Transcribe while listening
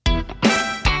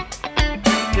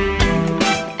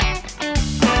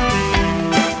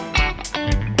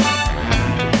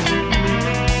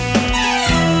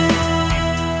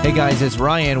Hey guys, it's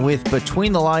Ryan with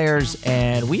Between the Liars,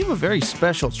 and we have a very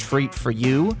special treat for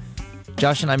you.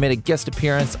 Josh and I made a guest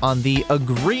appearance on the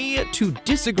Agree to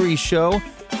Disagree show,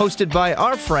 hosted by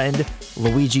our friend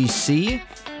Luigi C.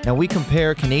 Now, we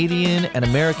compare Canadian and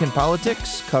American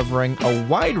politics, covering a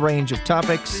wide range of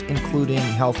topics, including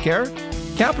healthcare,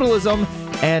 capitalism,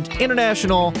 and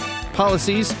international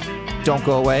policies. Don't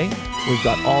go away. We've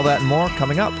got all that and more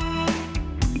coming up.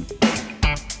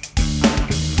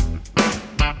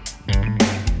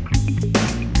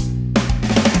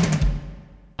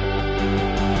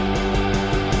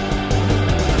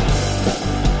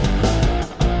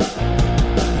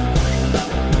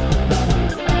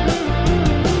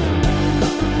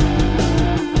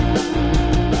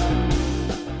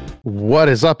 What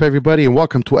is up, everybody, and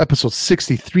welcome to episode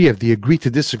 63 of the Agree to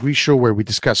Disagree show, where we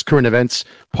discuss current events,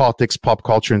 politics, pop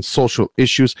culture, and social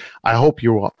issues. I hope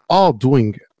you're all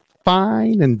doing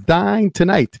fine and dying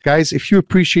tonight. Guys, if you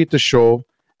appreciate the show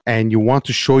and you want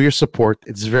to show your support,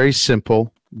 it's very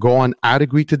simple. Go on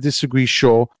 @Agree to Disagree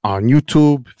show on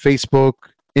YouTube, Facebook,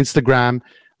 Instagram.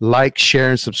 Like,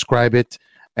 share, and subscribe it.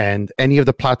 And any of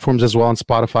the platforms as well on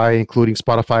Spotify, including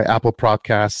Spotify, Apple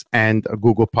Podcasts, and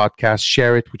Google Podcasts.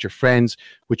 Share it with your friends,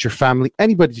 with your family,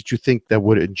 anybody that you think that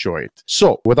would enjoy it.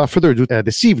 So without further ado,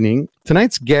 this evening,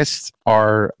 tonight's guests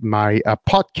are my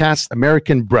podcast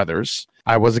American brothers.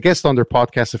 I was a guest on their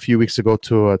podcast a few weeks ago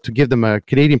to give them a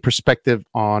Canadian perspective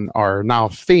on our now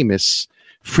famous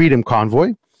Freedom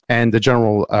Convoy and the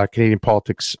general Canadian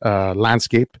politics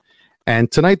landscape.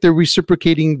 And tonight they're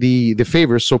reciprocating the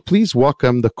favor. So please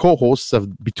welcome the co-hosts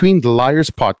of Between the Liars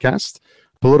podcast,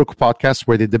 political podcast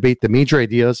where they debate the major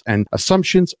ideas and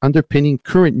assumptions underpinning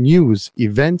current news,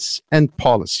 events, and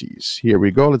policies. Here we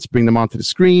go. Let's bring them onto the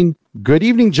screen. Good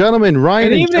evening, gentlemen. Ryan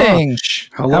Good and evening. Josh.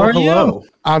 Hello.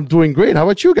 I'm doing great. How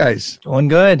about you guys? Doing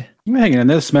good. I'm hanging in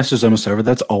there. The semester's almost over.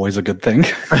 That's always a good thing.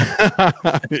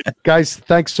 Guys,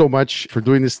 thanks so much for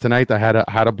doing this tonight. I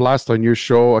had a blast on your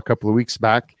show a couple of weeks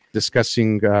back,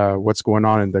 discussing what's going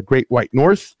on in the Great White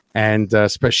North, and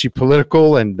especially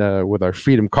political, and with our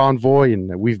Freedom Convoy,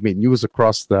 and we've made news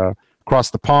across the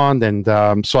pond, and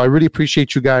so I really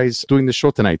appreciate you guys doing the show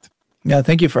tonight. Yeah,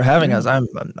 thank you for having us.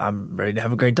 I'm ready to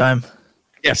have a great time.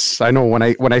 Yes, I know. When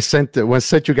I sent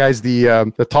you guys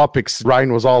the topics,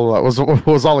 Ryan was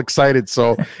all excited.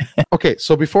 So, okay.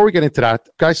 So before we get into that,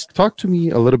 guys, talk to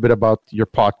me a little bit about your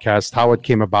podcast, how it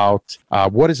came about,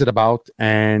 what is it about,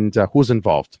 and who's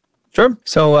involved. Sure.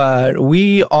 So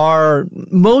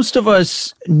most of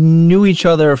us knew each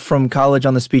other from college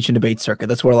on the speech and debate circuit.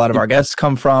 That's where a lot of our guests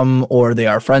come from, or they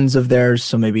are friends of theirs,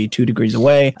 so maybe 2 degrees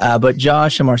away. But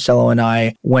Josh and Marcelo and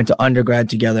I went to undergrad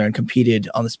together and competed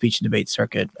on the speech and debate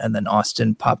circuit. And then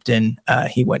Austin popped in.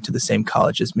 He went to the same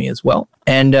college as me as well.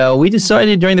 And we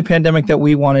decided during the pandemic that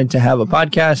we wanted to have a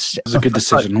podcast. It was a good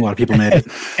decision. A lot of people made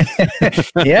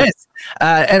it. Yes.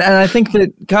 And I think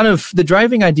that kind of the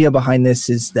driving idea behind this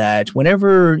is that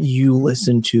whenever you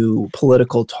listen to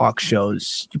political talk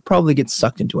shows, you probably get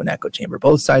sucked into an echo chamber.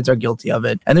 Both sides are guilty of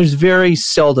it. And there's very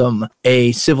seldom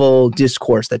a civil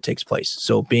discourse that takes place.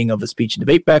 So being of a speech and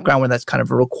debate background, when that's kind of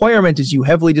a requirement, is you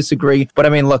heavily disagree. But I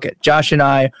mean, look at Josh and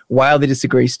I, while they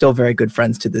disagree, still very good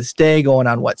friends to this day, going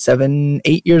on, 7,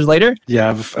 8 years later? Yeah,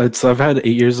 I've had 8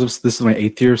 years of, this is my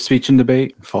 8th year of speech and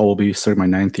debate. Fall will be starting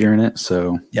my 9th year in it.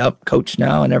 So yep, coach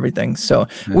now and everything. So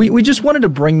we just wanted to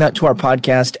bring that to our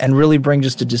podcast and really bring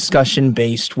just a discussion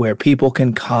based where people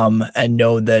can come and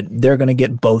know that they're going to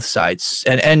get both sides.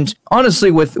 And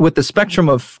honestly, with the spectrum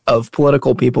of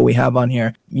political people we have on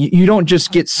here, you don't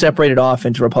just get separated off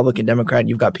into Republican, Democrat.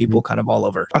 You've got people kind of all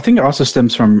over. I think it also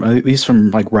stems from, at least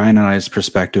from like Ryan and I's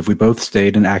perspective, we both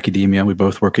stayed in academia. We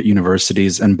both work at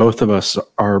universities, and both of us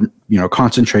are,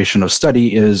 concentration of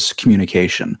study is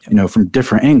communication, from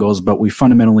different angles, but we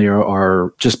fundamentally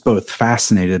are just both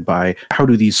fascinated by how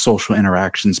do these social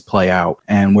interactions play out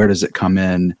and where does it come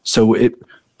in. So it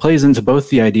plays into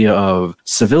both the idea of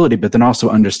civility, but then also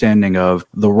understanding of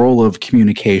the role of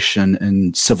communication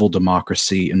in civil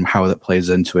democracy and how that plays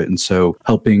into it. And so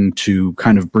helping to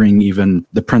kind of bring even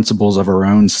the principles of our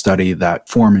own study that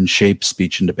form and shape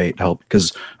speech and debate help.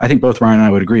 Because I think both Ryan and I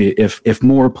would agree, if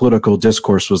more political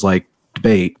discourse was like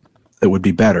debate, it would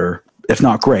be better. if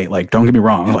not great. Like, don't get me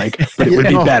wrong, like, but it would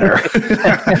be better.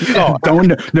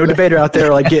 No debater out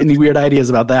there like getting any weird ideas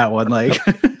about that one. Like,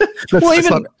 let's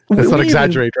not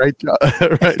exaggerate, right?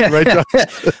 right.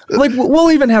 Like,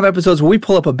 we'll even have episodes where we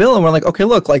pull up a bill and we're like, okay,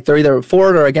 look, like they're either for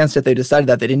it or against it. They decided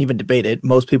that. They didn't even debate it.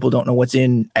 Most people don't know what's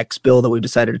in X bill that we've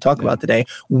decided to talk about today.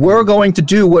 We're going to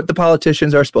do what the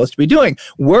politicians are supposed to be doing.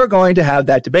 We're going to have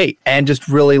that debate and just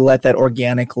really let that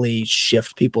organically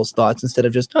shift people's thoughts instead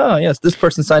of just, oh, yes, this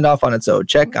person signed off on it, so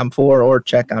check I'm for or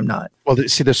check I'm not. Well,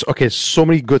 see, there's so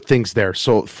many good things there.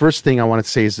 So first thing I want to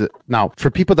say is that now,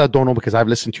 for people that don't know, because I've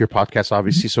listened to your podcast,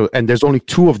 obviously, so and there's only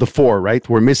 2 of the 4, right?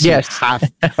 We're missing half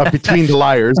of Between the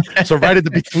Liars. So right at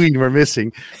the between, we're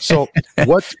missing. So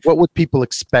what would people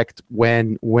expect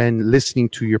when listening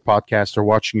to your podcast or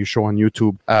watching your show on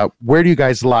YouTube? Where do you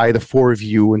guys lie, the 4 of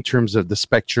you, in terms of the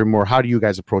spectrum, or how do you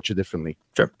guys approach it differently?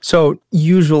 Sure. So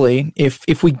usually,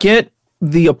 if we get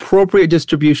the appropriate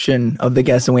distribution of the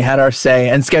guests and we had our say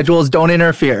and schedules don't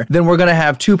interfere, then we're going to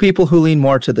have 2 people who lean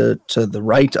more to the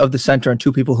right of the center and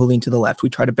 2 people who lean to the left.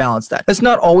 We try to balance that. That's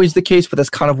not always the case, but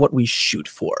that's kind of what we shoot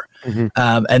for.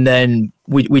 Mm-hmm. And then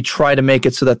we try to make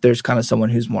it so that there's kind of someone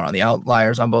who's more on the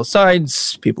outliers on both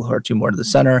sides, people who are too more to the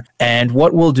center. And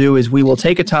what we'll do is we will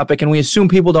take a topic and we assume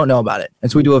people don't know about it.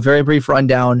 And so we do a very brief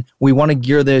rundown. We want to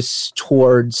gear this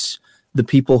towards the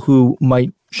people who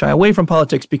might shy away from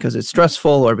politics because it's stressful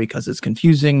or because it's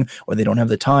confusing or they don't have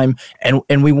the time.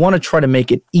 And we want to try to make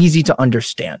it easy to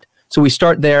understand. So we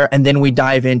start there and then we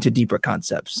dive into deeper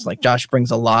concepts. Like Josh brings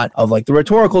a lot of like the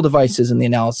rhetorical devices and the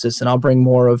analysis, and I'll bring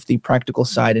more of the practical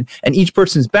side. And each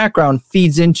person's background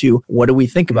feeds into what do we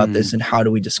think about this and how do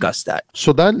we discuss that?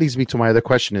 So that leads me to my other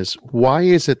question is, why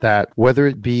is it that whether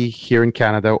it be here in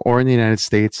Canada or in the United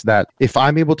States, that if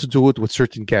I'm able to do it with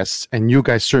certain guests, and you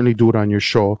guys certainly do it on your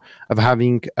show, of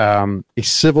having a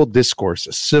civil discourse,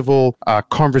 a civil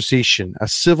conversation, a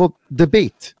civil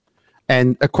debate?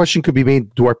 And a question could be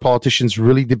made, do our politicians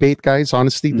really debate, guys?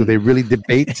 Honestly, do they really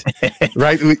debate?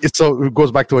 Right? So it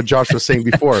goes back to what Josh was saying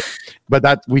before. But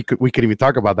that we could even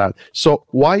talk about that. So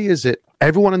why is it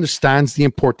everyone understands the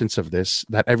importance of this,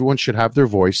 that everyone should have their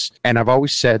voice? And I've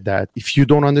always said that if you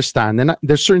don't understand, and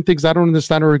there's certain things I don't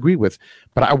understand or agree with,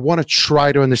 but I want to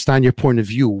try to understand your point of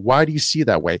view. Why do you see it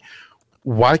that way?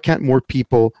 Why can't more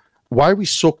people, why are we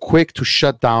so quick to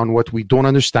shut down what we don't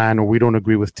understand or we don't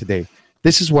agree with today?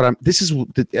 This is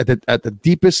at the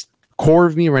deepest core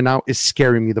of me right now is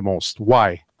scaring me the most.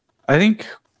 Why? I think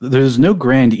there's no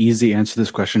grand, easy answer to this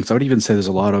question. So I would even say there's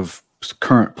a lot of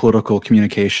current political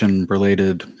communication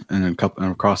related and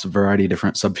across a variety of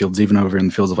different subfields, even over in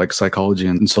the fields of like psychology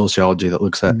and sociology, that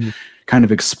looks at kind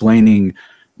of explaining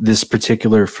this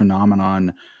particular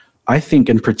phenomenon. I think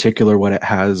in particular what it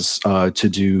has to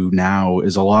do now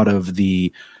is a lot of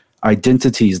the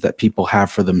identities that people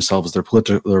have for themselves, their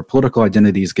political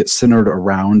identities get centered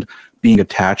around being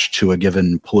attached to a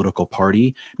given political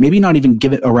party, maybe not even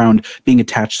around being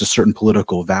attached to certain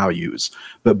political values,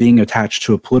 but being attached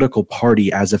to a political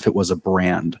party as if it was a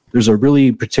brand. There's a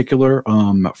really particular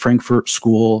Frankfurt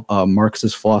School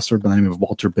Marxist philosopher by the name of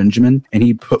Walter Benjamin, and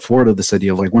he put forward this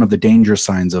idea of like one of the dangerous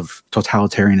signs of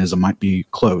totalitarianism might be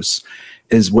close,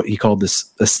 is what he called this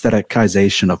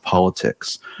aestheticization of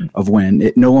politics, of when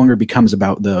it no longer becomes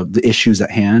about the issues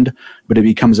at hand, but it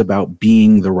becomes about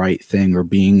being the right thing or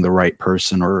being the right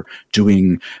person or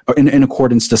doing in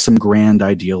accordance to some grand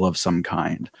ideal of some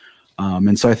kind.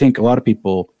 And so I think a lot of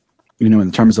people,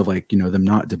 in terms of like, them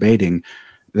not debating,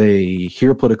 they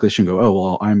hear a political issue and go, oh,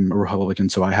 well, I'm a Republican,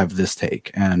 so I have this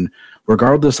take. And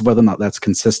regardless of whether or not that's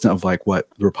consistent of like what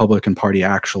the Republican Party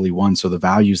actually wants or the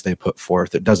values they put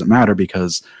forth, it doesn't matter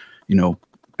because,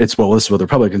 it's, well, this is what the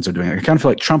Republicans are doing. I kind of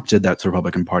feel like Trump did that to the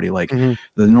Republican Party. Like the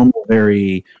normal,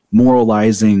 very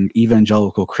moralizing,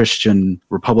 evangelical Christian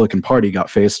Republican Party got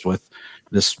faced with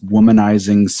this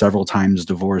womanizing, several times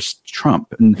divorced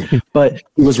Trump, but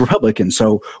he was Republican.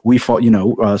 So we fall,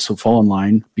 fall in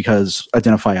line because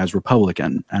identify as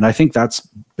Republican. And I think that's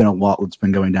been a lot what's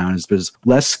been going down is there's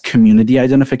less community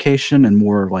identification and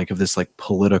more like of this like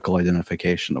political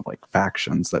identification of like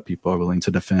factions that people are willing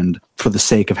to defend for the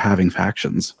sake of having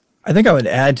factions. I think I would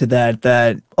add to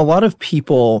that a lot of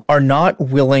people are not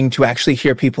willing to actually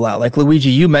hear people out. Like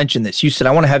Luigi, you mentioned this. You said,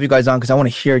 I want to have you guys on because I want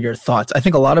to hear your thoughts. I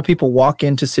think a lot of people walk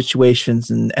into situations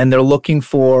and they're looking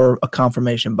for a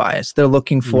confirmation bias. They're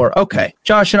looking for, okay,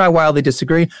 Josh and I wildly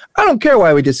disagree. I don't care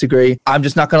why we disagree. I'm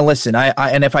just not going to listen.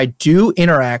 And if I do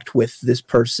interact with this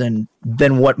person,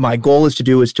 then what my goal is to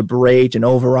do is to berate and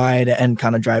override and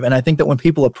kind of drive. And I think that when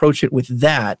people approach it with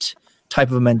that, type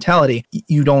of a mentality,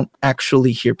 you don't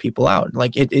actually hear people out.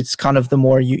 Like it's kind of the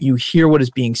more you hear what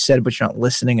is being said, but you're not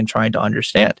listening and trying to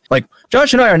understand. Like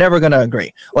Josh and I are never going to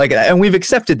agree. Like, and we've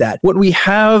accepted that. What we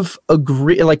have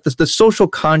agree, like the social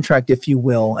contract, if you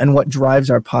will, and what drives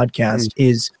our podcast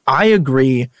is I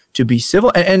agree to be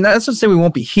civil. And that's not to say we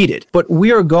won't be heated, but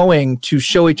we are going to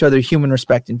show each other human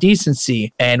respect and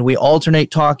decency. And we alternate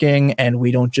talking and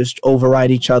we don't just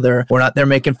override each other. We're not there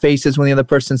making faces when the other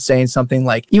person's saying something.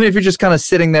 Like, even if you're just kind of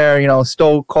sitting there,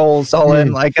 stone cold,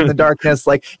 sullen, like in the darkness,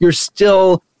 like you're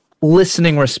still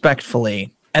listening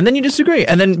respectfully. And then you disagree.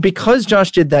 And then because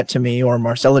Josh did that to me or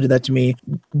Marcella did that to me,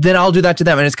 then I'll do that to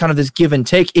them. And it's kind of this give and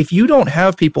take. If you don't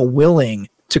have people willing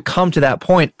to come to that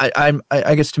point,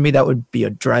 I guess to me that would be a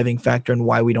driving factor in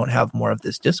why we don't have more of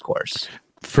this discourse.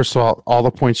 First of all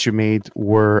the points you made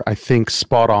were, I think,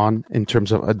 spot on in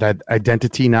terms of that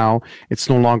identity. Now it's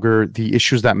no longer the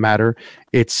issues that matter.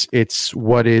 It's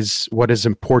what is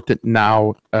important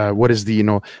now. What is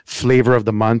the flavor of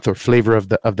the month or flavor of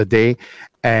the day.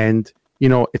 And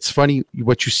it's funny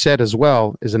what you said as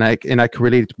well is, and I can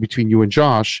relate it between you and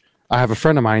Josh. I have a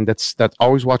friend of mine that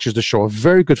always watches the show, a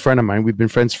very good friend of mine. We've been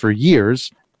friends for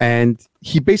years, and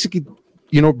he basically,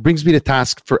 brings me to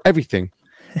task for everything,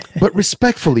 but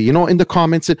respectfully, in the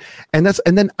comments, and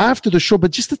then after the show.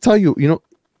 But just to tell you,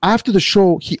 after the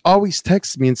show, he always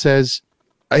texts me and says,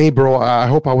 "Hey, bro, I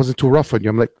hope I wasn't too rough on you."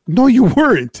 I'm like, "No, you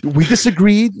weren't. We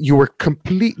disagreed. You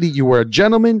were a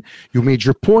gentleman. You made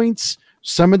your points,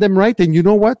 some of them right, and you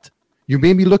know what? You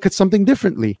made me look at something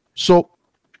differently." So.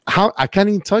 I can't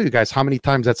even tell you guys how many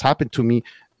times that's happened to me,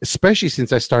 especially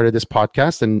since I started this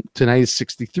podcast, and tonight is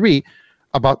 63,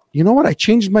 about, I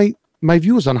changed my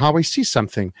views on how I see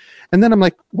something. And then I'm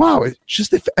like, wow, it's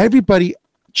just if everybody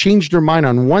changed their mind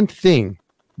on one thing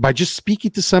by just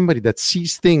speaking to somebody that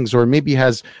sees things or maybe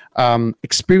has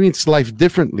experienced life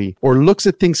differently or looks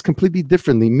at things completely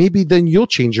differently, maybe then you'll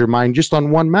change your mind just on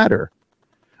one matter.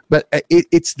 But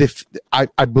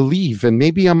I believe, and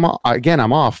maybe I'm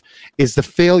off, is the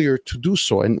failure to do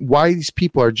so, and why these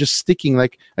people are just sticking,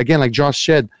 like Josh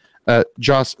said,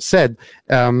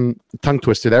 tongue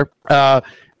twister there.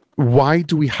 Why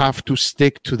do we have to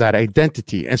stick to that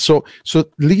identity? And so it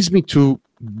leads me to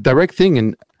direct thing,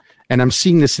 and I'm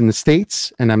seeing this in the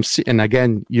States, and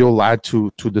again, you'll add to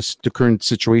this the current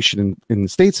situation in the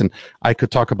States, and I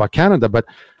could talk about Canada, but.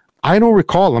 I don't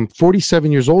recall, I'm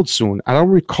 47 years old soon. I don't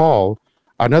recall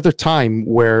another time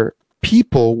where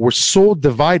people were so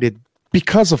divided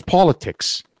because of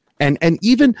politics. And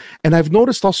I've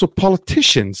noticed also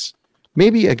politicians,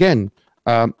 maybe again,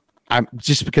 I'm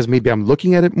just because maybe I'm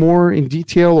looking at it more in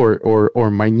detail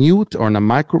or minute or on a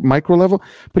micro level,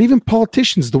 but even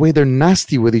politicians, the way they're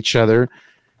nasty with each other,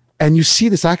 and you see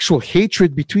this actual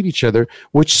hatred between each other,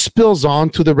 which spills on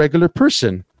to the regular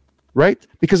person. Right?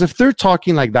 Because if they're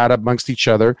talking like that amongst each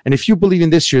other, and if you believe in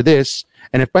this, you're this,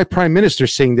 and if my prime minister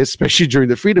is saying this, especially during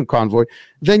the Freedom Convoy,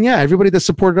 then yeah, everybody that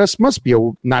supported us must be a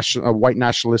white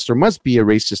nationalist or must be a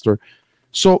racist. Or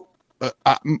so.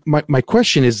 My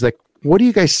question is, like, what are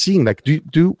you guys seeing? Like,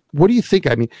 what do you think?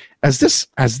 I mean, has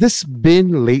this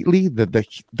been lately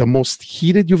the most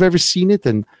heated you've ever seen it?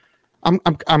 And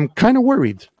I'm kind of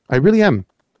worried. I really am.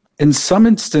 In some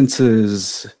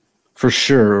instances, for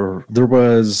sure, there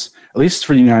was, at least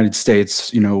for the United States,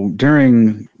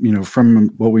 during, from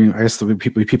what I guess the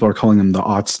people are calling them the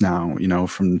aughts now,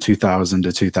 from 2000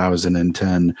 to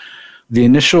 2010, the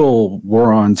initial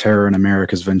war on terror and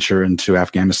America's venture into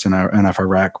Afghanistan and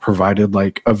Iraq provided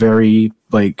like a very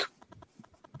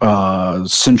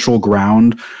central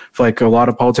ground for like a lot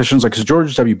of politicians. Like, 'cause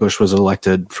George W. Bush was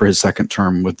elected for his second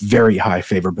term with very high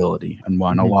favorability and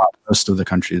won most of the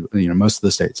country, most of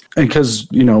the states. And because,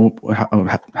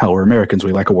 hell, we're Americans,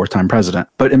 we like a wartime president.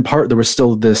 But in part, there was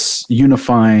still this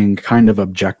unifying kind of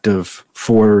objective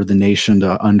for the nation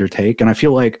to undertake. And I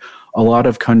feel like a lot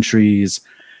of countries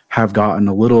have gotten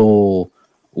a little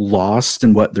lost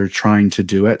in what they're trying to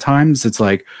do at times. It's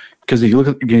like, because they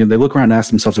look around and ask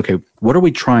themselves, okay, what are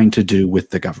we trying to do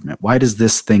with the government? Why does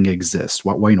this thing exist?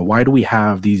 Why do we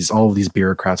have all of these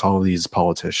bureaucrats, all of these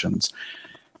politicians?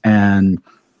 And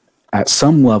at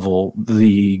some level,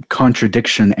 the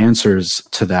contradiction answers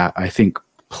to that, I think,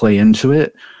 play into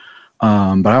it.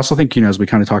 But I also think, as we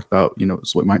kind of talked about,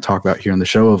 so we might talk about here on the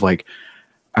show of like,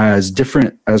 as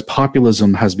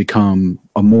populism has become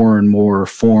a more and more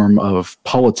form of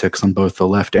politics on both the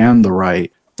left and the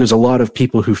right, there's a lot of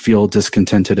people who feel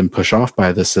discontented and push off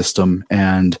by the system,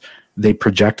 and they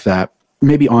project that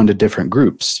maybe onto different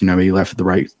groups. Maybe the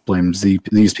right blames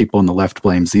these people and the left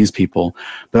blames these people.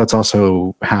 But that's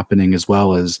also happening as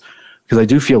well, as because I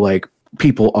do feel like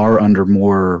people are under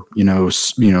more,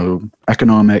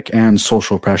 economic and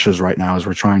social pressures right now as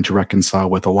we're trying to reconcile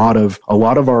with a lot of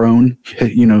our own,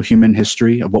 human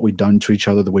history of what we've done to each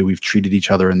other, the way we've treated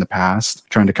each other in the past,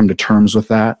 trying to come to terms with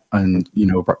that and,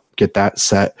 get that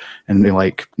set and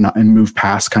move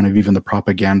past kind of even the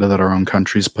propaganda that our own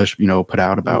countries put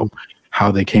out about how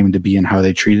they came to be and how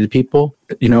they treated people,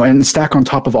 and stack on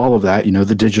top of all of that,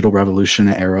 the digital revolution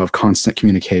era of constant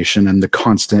communication and the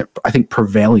constant, I think,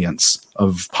 prevalence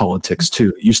of politics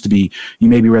too. It used to be, you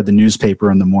maybe read the newspaper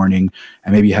in the morning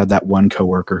and maybe you had that one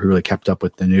coworker who really kept up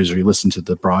with the news, or you listened to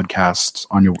the broadcasts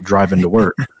on your drive into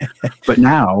work. But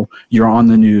now you're on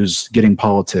the news getting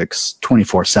politics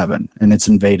 24/7, and it's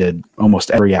invaded almost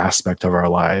every aspect of our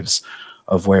lives,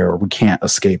 of where we can't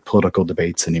escape political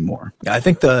debates anymore. Yeah, I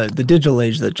think the digital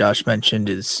age that Josh mentioned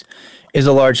is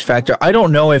a large factor. I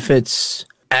don't know if it's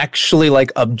actually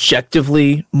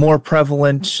objectively more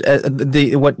prevalent.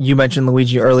 What you mentioned,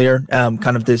 Luigi, earlier,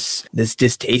 kind of this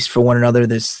distaste for one another,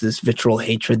 this vitriol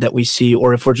hatred that we see,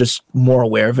 or if we're just more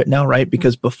aware of it now, right?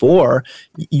 Because before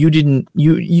you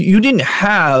didn't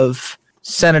have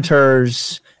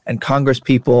senators and Congress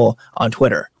people on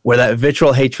Twitter where that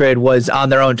vitriol hatred was on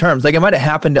their own terms. It might have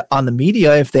happened on the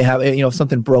media if they have, if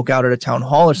something broke out at a town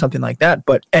hall or something like that.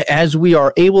 But as we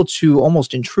are able to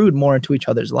almost intrude more into each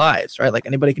other's lives, right?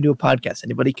 Anybody can do a podcast,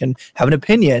 anybody can have an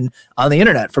opinion on the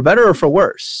internet, for better or for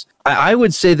worse. I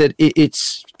would say that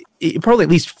it probably at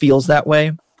least feels that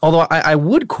way. Although I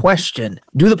would question,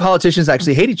 do the politicians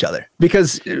actually hate each other?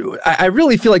 Because I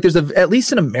really feel like at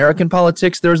least in American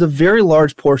politics, there's a very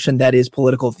large portion that is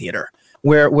political theater,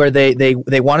 where they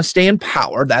want to stay in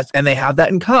power, and they have that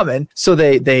in common. So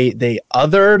they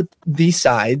other these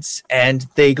sides and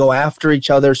they go after each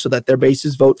other so that their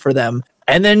bases vote for them.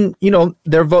 And then,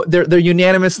 they're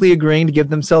unanimously agreeing to give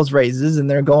themselves raises, and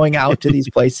they're going out to these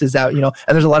places and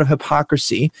there's a lot of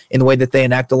hypocrisy in the way that they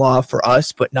enact a law for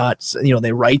us, but not,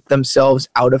 they write themselves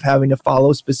out of having to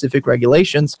follow specific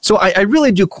regulations. So I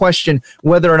really do question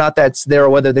whether or not that's there, or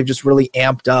whether they've just really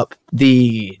amped up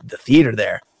the theater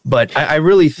there. But I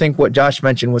really think what Josh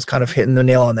mentioned was kind of hitting the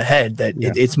nail on the head, that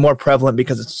it's more prevalent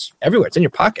because it's everywhere. It's in your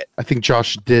pocket. I think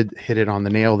Josh did hit it on the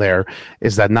nail there,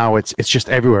 is that now it's just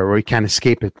everywhere where we can't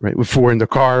escape it, right? If we're in the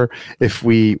car, if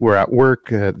we were at work,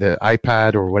 the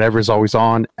iPad or whatever is always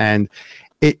on. And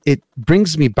it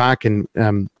brings me back, and,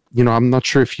 I'm not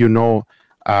sure if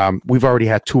we've already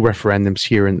had 2 referendums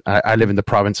here, and I live in the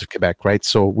province of Quebec, right?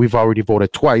 So we've already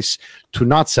voted twice to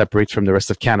not separate from the rest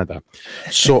of Canada.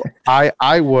 So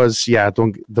I was,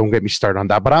 don't get me started on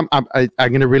that. But I'm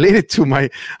going to relate it to my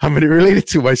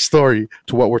story,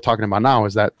 to what we're talking about now.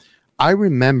 Is that I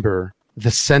remember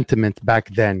the sentiment back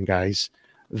then, guys,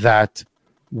 that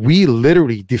we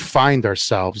literally defined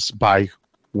ourselves by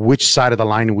which side of the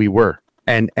line we were,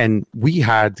 and we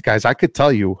had, guys, I could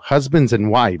tell you, husbands and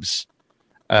wives.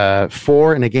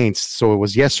 For and against. So it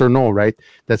was yes or no, right?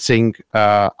 That's saying,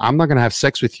 I'm not going to have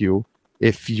sex with you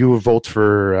if you vote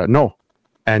for no.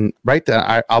 And right,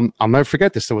 I'll never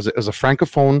forget this. It was a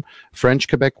francophone French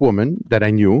Quebec woman that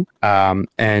I knew,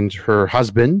 and her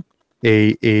husband,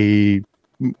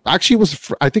 actually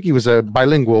I think he was a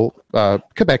bilingual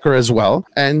Quebecer as well.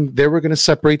 And they were going to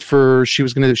separate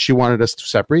she wanted us to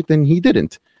separate, and he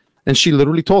didn't. And she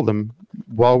literally told him,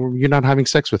 well, you're not having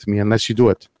sex with me unless you do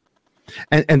it.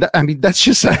 And I mean, that's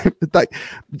just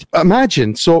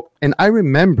imagine. So, and I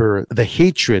remember the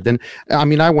hatred, and I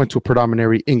mean, I went to a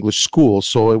predominantly English school,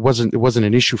 so it wasn't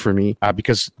an issue for me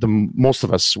because most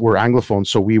of us were Anglophones,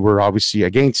 so we were obviously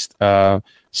against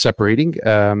separating.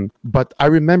 But I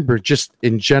remember just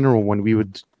in general when we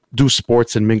would do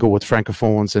sports and mingle with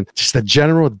Francophones, and just a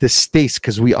general distaste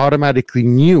because we automatically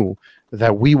knew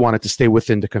that we wanted to stay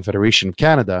within the Confederation of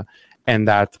Canada. And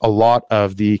that a lot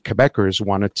of the Quebecers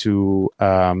wanted to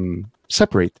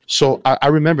separate. So I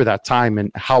remember that time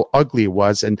and how ugly it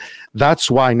was. And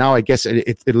that's why now I guess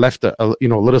it left a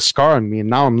little scar on me. And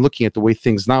now I'm looking at the way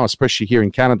things now, especially here in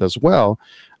Canada as well,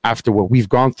 after what we've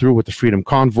gone through with the Freedom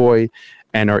Convoy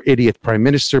and our idiot prime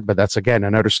minister. But that's, again,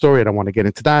 another story. I don't want to get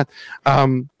into that.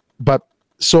 But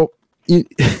so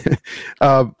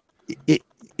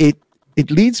it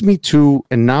leads me to,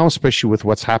 and now especially with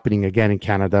what's happening again in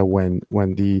Canada, when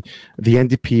the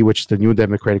NDP, which is the New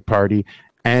Democratic Party,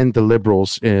 and the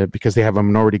Liberals, because they have a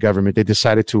minority government, they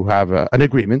decided to have an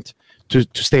agreement to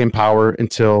stay in power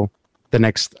until the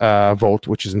next vote,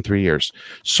 which is in 3 years.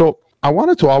 So I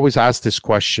wanted to always ask this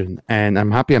question, and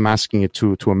I'm happy I'm asking it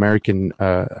to American.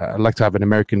 I'd like to have an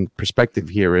American perspective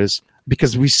here, is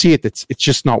because we see it's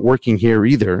just not working here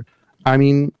either. I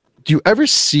mean, do you ever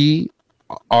see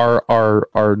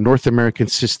our North American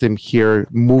system here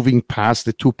moving past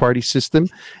the two-party system?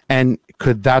 And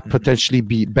could that potentially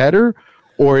be better?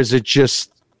 Or is it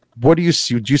just, what do you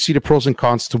see? Do you see the pros and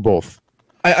cons to both?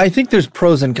 I think there's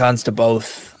pros and cons to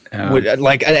both.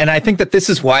 And I think that this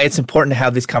is why it's important to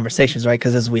have these conversations, right?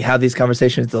 Because as we have these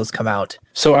conversations, those come out.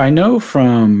 So I know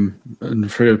from, I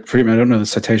don't know the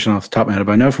citation off the top of my head,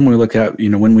 but I know from when we look at,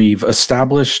 when we've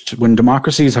established, when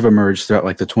democracies have emerged throughout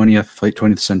like the late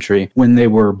 20th century, when they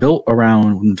were built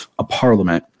around a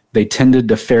parliament, they tended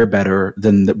to fare better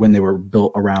than when they were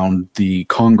built around the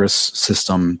Congress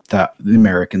system that the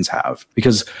Americans have.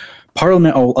 Because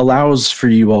Parliament allows for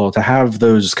you all to have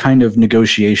those kind of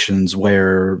negotiations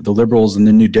where the liberals and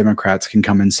the New Democrats can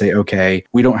come and say, okay,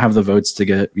 we don't have the votes to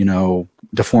get,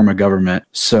 to form a government,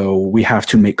 so we have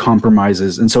to make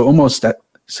compromises. And so almost that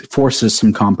forces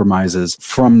some compromises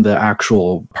from the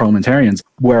actual parliamentarians.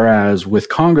 Whereas with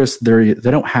Congress, they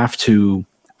don't have to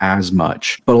as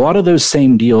much. But a lot of those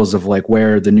same deals of like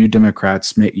where the New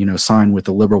Democrats may, sign with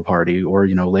the Liberal Party, or,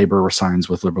 Labor signs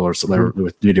with Liberal or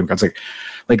with New Democrats,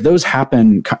 like those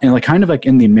happen kind of like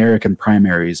in the American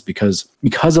primaries, because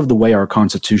of the way our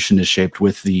Constitution is shaped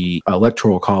with the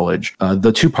Electoral College,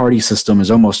 the two-party system is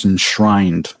almost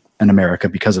enshrined in America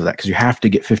because of that, because you have to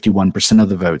get 51% of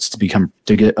the votes to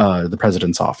get the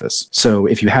president's office. So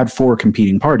if you had 4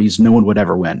 competing parties, no one would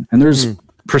ever win. And there's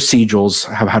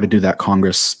procedurals how to do that.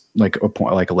 Congress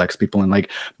elects people, and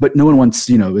but no one wants,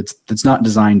 it's not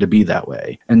designed to be that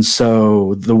way. And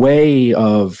so the way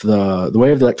of the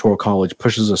Electoral College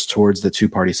pushes us towards the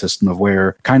two-party system, of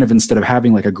where kind of instead of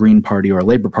having like a Green Party or a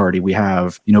Labor Party, we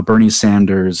have Bernie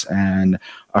Sanders and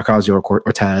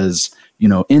Ocasio-Cortez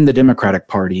in the Democratic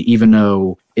Party, even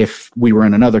though if we were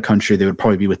in another country, they would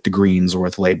probably be with the Greens or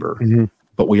with Labor.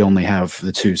 But we only have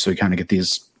the two, so we kind of get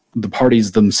the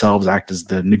parties themselves act as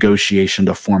the negotiation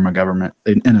to form a government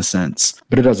in a sense,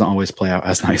 but it doesn't always play out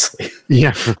as nicely.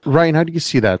 Yeah. Ryan, how do you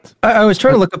see that? I was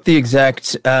trying to look up the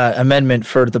exact amendment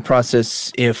for the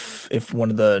process. If one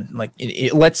of the,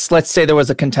 let's say there was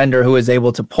a contender who was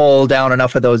able to pull down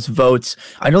enough of those votes.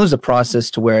 I know there's a process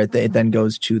to where it then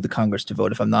goes to the Congress to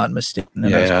vote, if I'm not mistaken.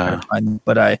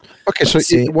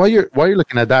 While you're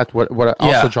looking at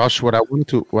that, Josh,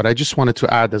 what I just wanted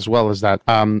to add as well is that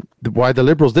why the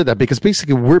Liberals did that, because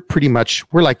basically we're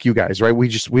like you guys, right?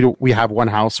 We have one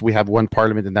house, we have one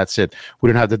parliament, and that's it. We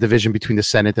don't have the division between the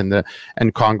Senate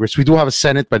and Congress. We do have a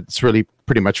Senate, but it's really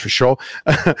pretty much for show.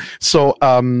 So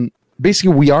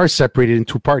basically we are separated in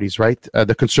two parties, right?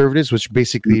 The Conservatives, which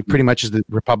basically pretty much is the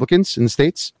Republicans in the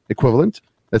States equivalent,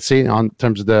 let's say, on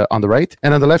terms of on the right,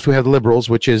 and on the left we have the Liberals,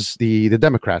 which is the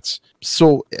Democrats.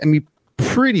 So I mean,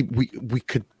 we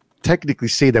could technically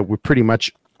say that we pretty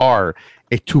much are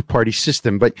a two-party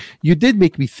system. But you did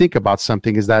make me think about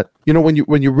something, is that when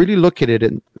you really look at it,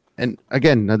 and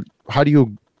again, how do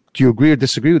you agree or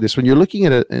disagree with this? When you're looking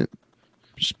at it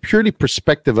just purely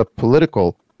perspective of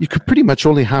political, you could pretty much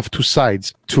only have two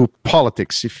sides to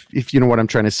politics, if you know what I'm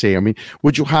trying to say. I mean,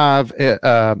 would you have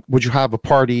a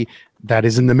party that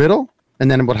is in the middle, and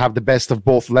then it would have the best of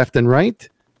both left and right?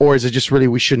 Or is it just really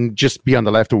we shouldn't just be on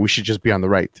the left, or we should just be on the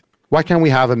right? Why can't we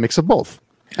have a mix of both?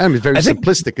 I mean, very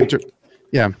simplistic.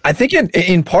 I think it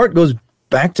in part goes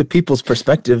back to people's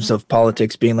perspectives of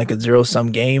politics being like a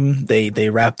zero-sum game. They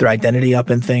wrap their identity up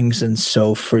in things, and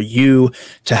so for you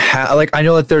to have, I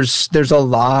know that there's a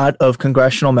lot of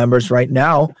congressional members right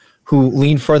now who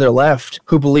lean further left,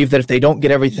 who believe that if they don't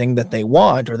get everything that they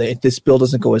want, or if this bill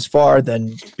doesn't go as far,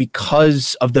 then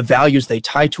because of the values they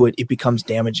tie to it, it becomes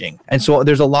damaging. And so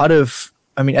there's a lot of,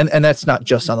 and that's not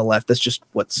just on the left. That's just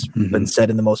what's been said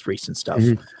in the most recent stuff.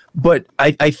 But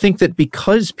I think that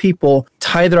because people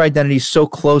tie their identity so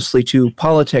closely to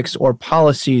politics or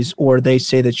policies, or they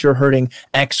say that you're hurting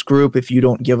X group if you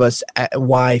don't give us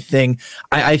Y thing,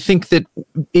 I think that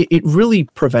it really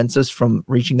prevents us from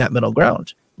reaching that middle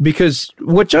ground. Because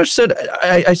what Josh said,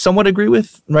 I somewhat agree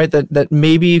with, right? That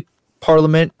maybe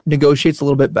Parliament negotiates a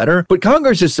little bit better, but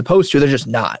Congress is supposed to, they're just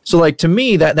not. So to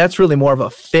me, that's really more of a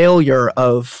failure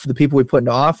of the people we put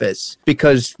into office,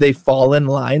 because they fall in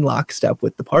line lockstep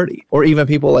with the party. Or even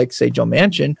people like, say, Joe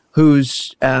Manchin,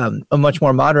 who's a much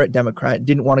more moderate Democrat,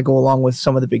 didn't want to go along with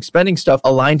some of the big spending stuff,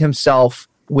 aligned himself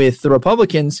with the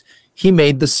Republicans. He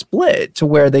made the split to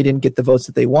where they didn't get the votes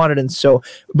that they wanted. And so,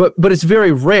 but it's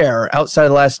very rare outside of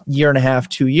the last year and a half,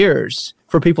 2 years,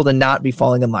 for people to not be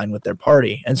falling in line with their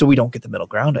party. And so we don't get the middle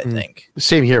ground, I think.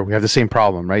 Same here. We have the same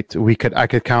problem, right? I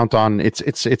could count on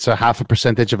it's a half a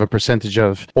percentage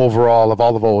of overall of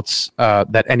all the votes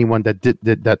that anyone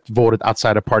that voted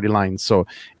outside of party lines. So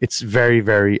it's very,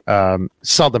 very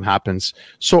seldom happens.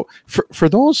 So for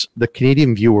those, the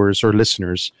Canadian viewers or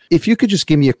listeners, if you could just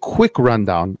give me a quick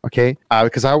rundown, okay?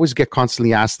 Because I always get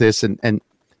constantly asked this, and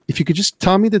if you could just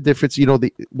tell me the difference,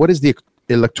 what is the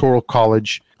Electoral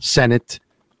College, Senate,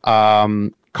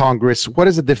 Congress? What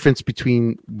is the difference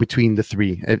between the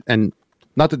three? And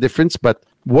not the difference, but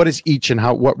what is each and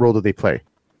what role do they play?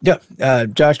 Yeah.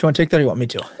 Josh, do you want to take that or you want me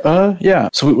to? Yeah.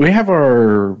 So we have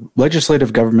our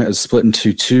legislative government is split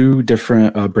into two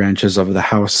different branches of the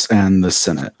House and the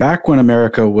Senate. Back when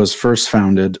America was first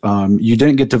founded, you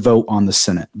didn't get to vote on the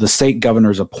Senate. The state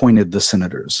governors appointed the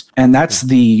senators. And that's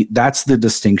the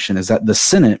distinction, is that the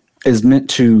Senate is meant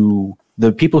to,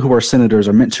 the people who are senators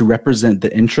are meant to represent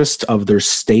the interest of their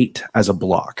state as a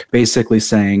block, basically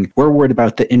saying, we're worried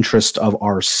about the interest of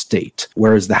our state.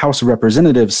 Whereas the House of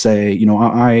Representatives say,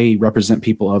 I represent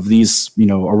people of these,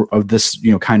 of this,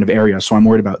 kind of area. So I'm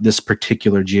worried about this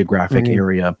particular geographic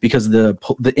area, because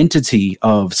the entity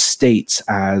of states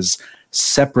as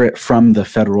separate from the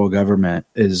federal government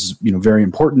is, very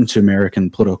important to American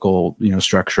political,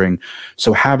 structuring.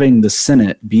 So having the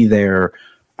Senate be there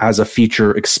as a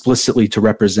feature explicitly to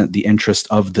represent the interest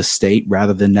of the state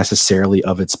rather than necessarily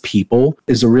of its people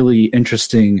is a really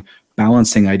interesting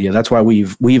balancing idea. That's why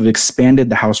we've expanded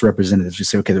the House of Representatives. You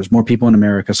say, okay, there's more people in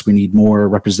America, so we need more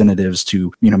representatives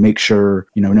to, make sure,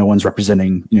 no one's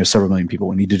representing, several million people.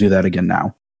 We need to do that again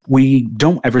now. We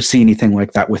don't ever see anything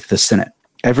like that with the Senate.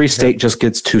 Every state just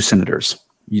gets 2 senators.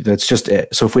 That's just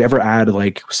it. So if we ever add,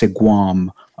 like, say,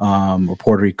 Guam or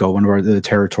Puerto Rico, one of the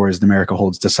territories that America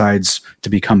holds, decides to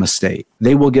become a state,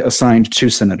 they will get assigned 2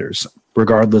 senators,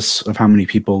 regardless of how many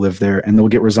people live there, and they'll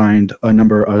get assigned a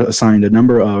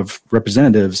number of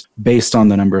representatives based on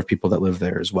the number of people that live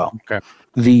there as well. Okay.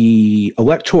 The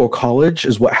Electoral College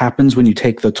is what happens when you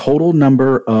take the total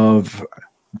number of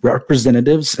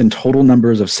representatives and total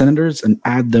numbers of senators and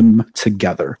add them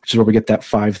together, which is where we get that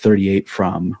 538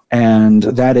 from. And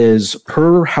that is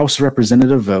per House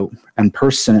Representative vote and per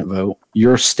Senate vote,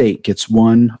 your state gets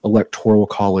 1 Electoral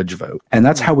College vote. And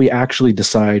that's how we actually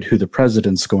decide who the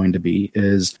president's going to be,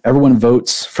 is everyone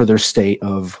votes for their state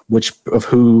of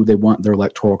who they want their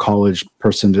Electoral College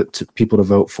person to people to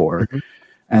vote for. Mm-hmm.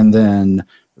 And then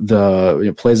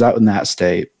it plays out in that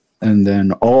state. And then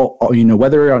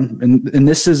whether and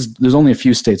there's only a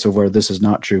few states where this is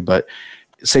not true, but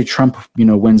say Trump,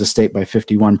 wins a state by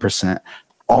 51%,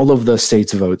 all of the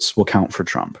states' votes will count for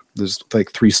Trump. There's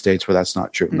like 3 states where that's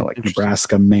not true, like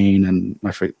Nebraska, Maine, and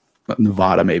I forget,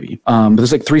 Nevada maybe. But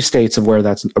there's like 3 states of where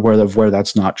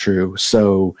that's not true.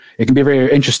 So it can be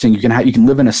very interesting. You can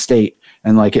live in a state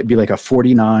and like it'd be like a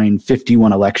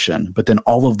 49-51 election, but then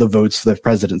all of the votes for the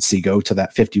presidency go to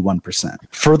that 51%,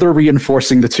 further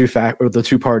reinforcing the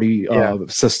two-party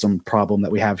system problem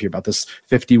that we have here about this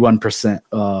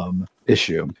 51%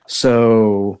 issue.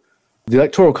 So the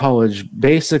Electoral College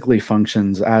basically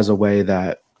functions as a way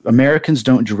that Americans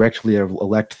don't directly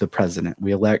elect the president.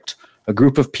 We elect a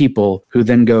group of people who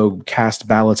then go cast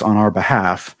ballots on our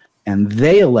behalf, and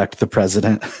they elect the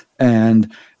president,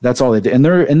 and that's all they do. And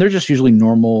they're just usually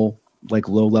normal, like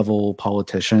low-level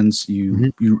politicians.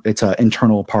 It's an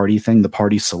internal party thing. The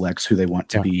party selects who they want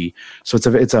to be. So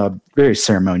it's a very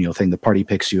ceremonial thing. The party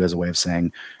picks you as a way of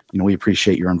saying, we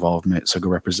appreciate your involvement, so go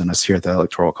represent us here at the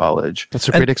Electoral College. That's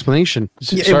a great explanation.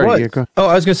 Sorry.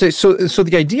 I was going to say, so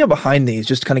the idea behind these,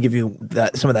 just to kind of give you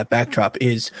some of that backdrop,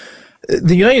 is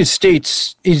the United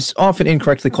States is often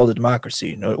incorrectly called a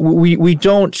democracy. We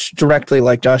don't directly,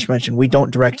 like Josh mentioned, we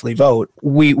don't directly vote.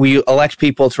 We elect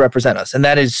people to represent us. And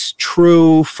that is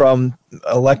true from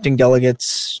electing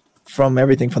delegates, from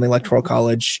everything from the Electoral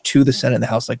College to the Senate and the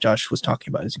House, like Josh was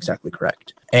talking about, is exactly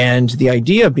correct. And the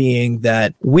idea being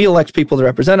that we elect people to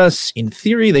represent us. In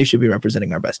theory, they should be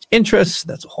representing our best interests.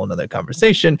 That's a whole nother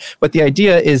conversation. But the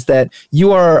idea is that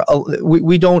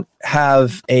we don't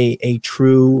have a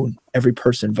true every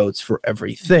person votes for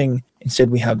everything. Instead,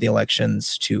 we have the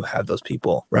elections to have those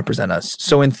people represent us.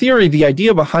 So in theory, the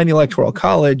idea behind the Electoral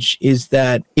College is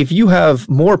that if you have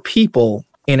more people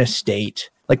in a state,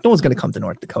 like no one's going to come to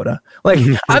North Dakota. Like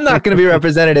I'm not going to be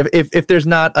representative if there's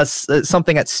not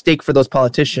something at stake for those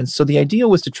politicians. So the idea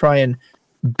was to try and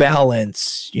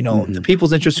balance, the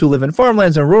people's interests who live in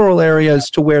farmlands and rural areas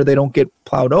to where they don't get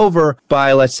plowed over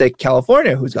by, let's say,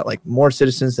 California, who's got like more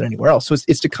citizens than anywhere else. So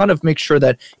it's to kind of make sure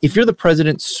that if you're the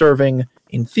president serving,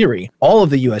 in theory, all of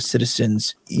the U.S.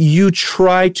 citizens, you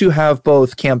try to have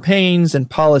both campaigns and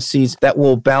policies that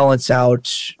will balance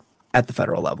out at the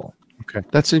federal level. Okay,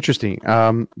 that's interesting.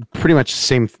 Pretty much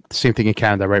same thing in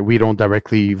Canada, right? We don't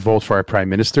directly vote for our prime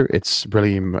minister. It's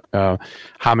really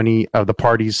how many of the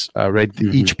parties, right?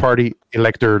 Each party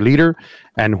elect their leader,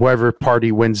 and whoever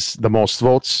party wins the most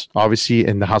votes, obviously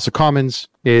in the House of Commons,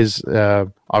 is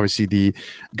obviously the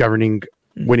governing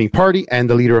winning party, and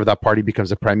the leader of that party becomes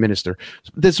the prime minister.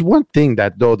 There's one thing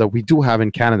that we do have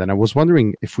in Canada, and I was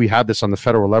wondering if we have this on the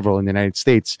federal level in the United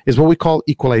States, is what we call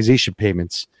equalization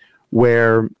payments,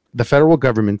 where the federal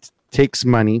government takes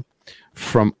money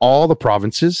from all the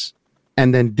provinces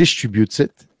and then distributes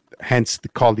it, hence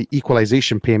called the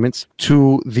equalization payments,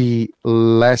 to the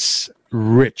less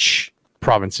rich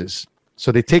provinces.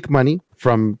 So they take money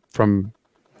from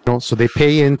so they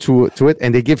pay into it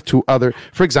and they give to other.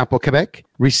 For example, Quebec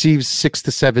receives $6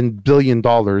 to $7 billion,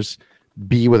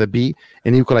 B with a B,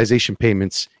 in equalization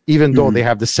payments, even though they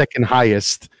have the second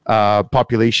highest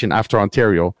population after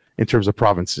Ontario in terms of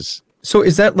provinces. So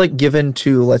is that like given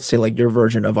to, let's say, like your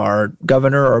version of our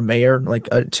governor or mayor, like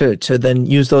to then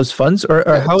use those funds, or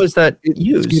how is that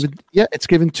used? It's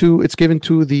given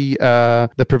to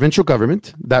the provincial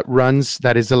government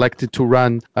that is elected to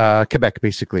run Quebec,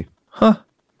 basically. Huh.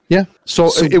 Yeah.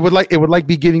 So it would like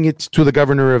be giving it to the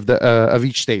governor of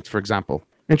each state, for example.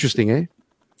 Interesting, eh?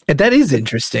 And that is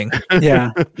interesting. Yeah.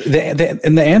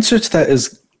 And the answer to that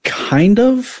is kind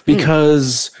of,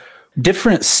 because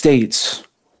different states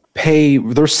pay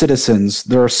their citizens.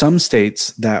 There are some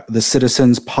states that the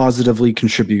citizens positively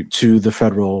contribute to the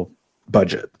federal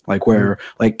budget, like where,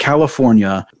 like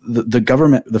California,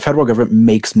 the federal government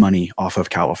makes money off of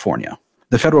California.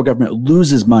 The federal government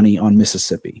loses money on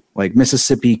Mississippi. Like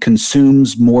Mississippi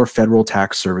consumes more federal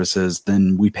tax services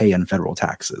than we pay in federal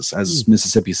taxes as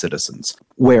Mississippi citizens.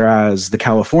 Whereas the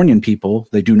Californian people,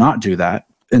 they do not do that.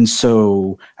 And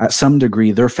so at some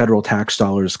degree, their federal tax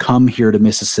dollars come here to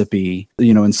Mississippi,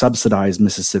 and subsidize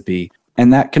Mississippi.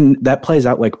 And that plays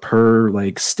out like per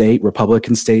like state.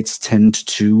 Republican states tend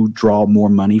to draw more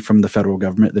money from the federal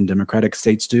government than Democratic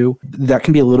states do. That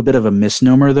can be a little bit of a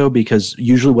misnomer, though, because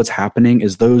usually what's happening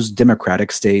is those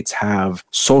Democratic states have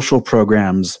social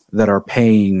programs that are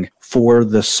paying for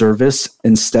the service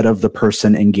instead of the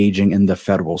person engaging in the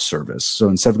federal service. So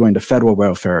instead of going to federal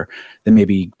welfare, they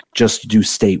maybe just do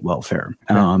state welfare.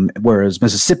 Whereas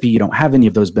Mississippi, you don't have any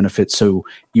of those benefits, so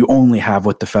you only have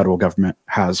what the federal government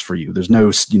has for you. There's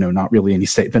no, not really any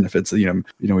state benefits.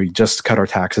 We just cut our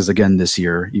taxes again this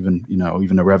year, even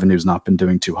the revenue's not been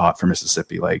doing too hot for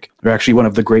Mississippi. Like they're actually one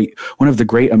of the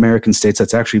great American states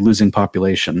that's actually losing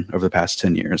population over the past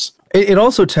 10 years. It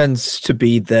also tends to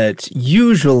be that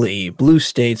usually blue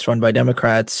states run by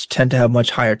Democrats tend to have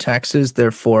much higher taxes.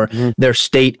 Therefore, their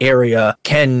state area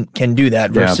can do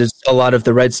that versus a lot of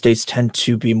the red states tend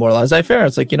to be more laissez-faire.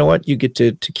 It's like, you know what, you get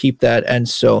to keep that. And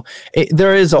so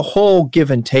there is a whole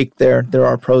give and take there. There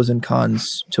are pros and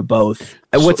cons to both.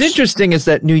 And what's interesting is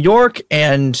that New York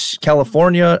and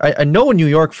California, I know in New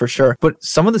York for sure, but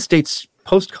some of the states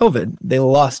post-COVID, they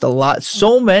lost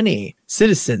so many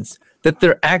citizens that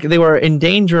they were in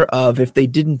danger of, if they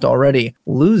didn't already,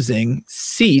 losing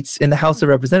seats in the House of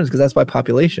Representatives, because that's by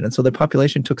population. And so their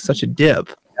population took such a dip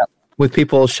with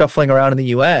people shuffling around in the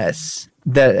U.S.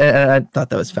 And I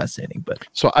thought that was fascinating. But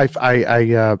so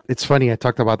it's funny. I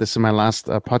talked about this in my last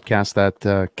podcast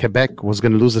that Quebec was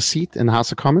going to lose a seat in the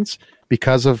House of Commons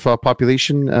because of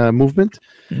population movement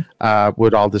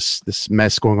with all this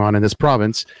mess going on in this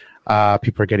province.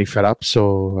 People are getting fed up.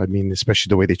 So, I mean, especially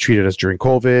the way they treated us during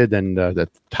COVID and the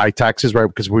high taxes, right?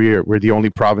 Because we're the only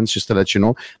province, just to let you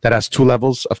know, that has two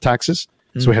levels of taxes.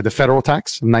 So we have the federal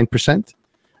tax of 9%.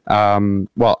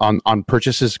 On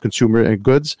purchases, consumer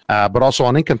goods, but also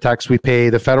on income tax, we pay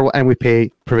the federal and we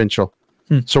pay provincial.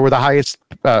 So we're the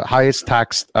highest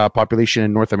taxed population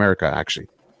in North America, actually.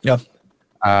 Yeah.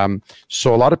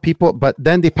 So a lot of people, but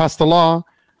then they passed a law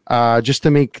just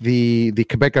to make the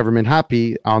Quebec government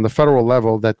happy on the federal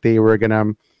level, that they were going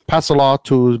to pass a law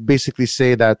to basically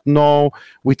say that, no,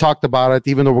 we talked about it,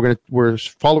 even though we're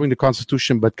following the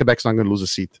Constitution, but Quebec's not going to lose a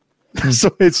seat.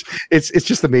 So it's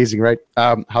just amazing, right?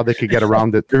 How they could get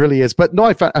around it. It really is. But no,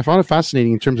 I found it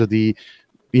fascinating in terms of the,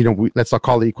 let's not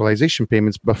call it equalization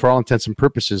payments, but for all intents and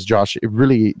purposes, Josh, it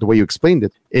really, the way you explained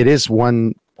it, it is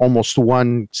almost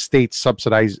one state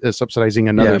subsidizing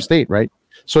another state, right?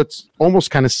 So it's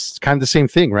almost kind of the same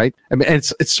thing, right? I mean,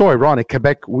 and it's so ironic.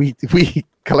 Quebec, we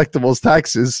collect the most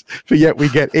taxes, but yet we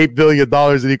get $8 billion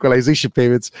in equalization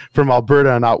payments from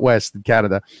Alberta and out west in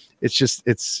Canada.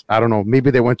 It's I don't know.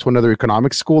 Maybe they went to another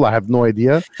economic school. I have no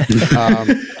idea.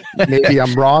 Maybe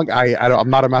I'm wrong. I'm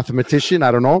not a mathematician.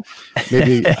 I don't know.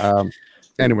 Maybe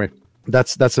anyway.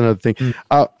 That's another thing.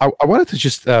 I wanted to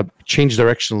just change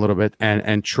direction a little bit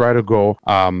and try to go.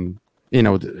 We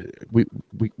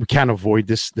can't avoid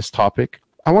this topic.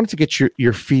 I wanted to get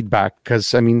your feedback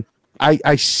because I mean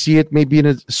I see it maybe in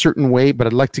a certain way, but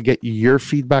I'd like to get your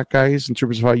feedback, guys, in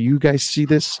terms of how you guys see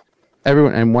this.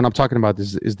 Everyone, and what I'm talking about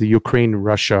is the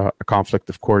Ukraine-Russia conflict,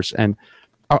 of course. And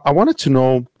I wanted to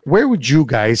know, where would you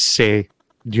guys say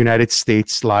the United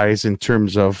States lies in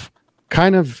terms of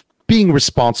kind of being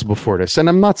responsible for this? And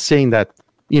I'm not saying that,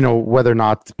 whether or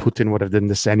not Putin would have done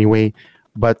this anyway,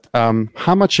 but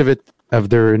how much of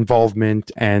their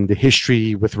involvement and the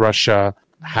history with Russia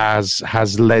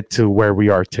has led to where we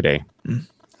are today?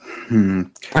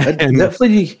 It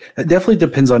definitely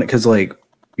depends on it, because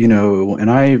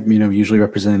and I, usually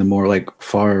representing the more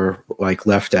far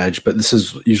left edge, but this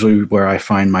is usually where I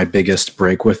find my biggest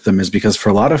break with them, is because for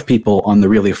a lot of people on the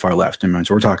really far left, and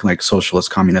so we're talking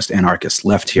socialist, communist, anarchist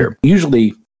left here,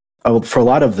 usually for a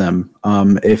lot of them,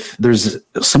 if there's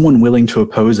someone willing to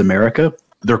oppose America,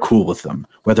 they're cool with them.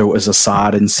 Whether it was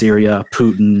Assad in Syria,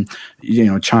 Putin,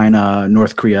 China,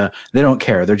 North Korea, they don't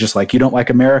care. They're just like, you don't like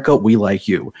America, we like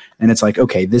you. And it's like,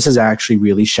 okay, this is actually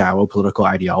really shallow political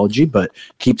ideology, but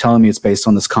keep telling me it's based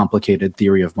on this complicated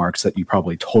theory of Marx that you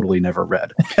probably totally never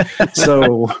read.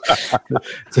 So,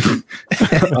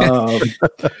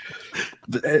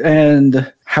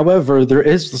 and however, there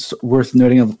is worth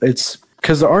noting it's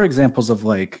because there are examples of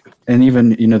and even,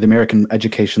 the American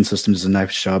education system does a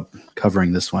nice job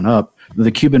covering this one up. The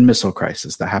Cuban Missile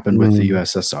Crisis that happened with the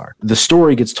USSR. The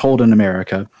story gets told in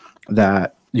America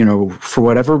that, for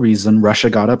whatever reason,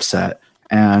 Russia got upset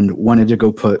and wanted to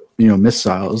go put,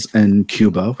 missiles in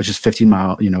Cuba, which is 15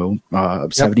 mile,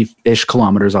 70-ish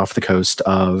kilometers off the coast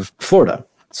of Florida.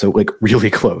 So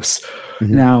really close.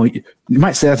 Mm-hmm. Now you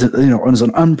might say that's it was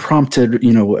an unprompted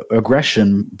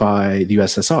aggression by the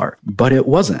USSR, but it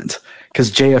wasn't,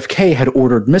 because JFK had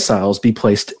ordered missiles be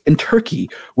placed in Turkey,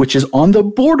 which is on the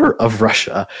border of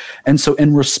Russia. And so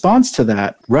in response to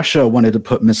that, Russia wanted to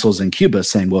put missiles in Cuba,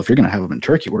 saying, well, if you're going to have them in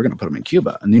Turkey, we're going to put them in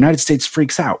Cuba. And the United States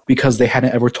freaks out because they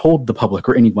hadn't ever told the public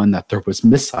or anyone that there was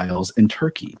missiles in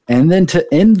Turkey. And then to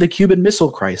end the Cuban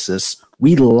Missile Crisis,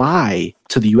 we lie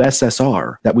to the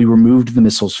USSR that we removed the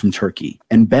missiles from Turkey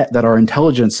and bet that our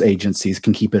intelligence agencies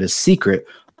can keep it a secret.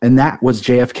 And that was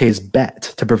JFK's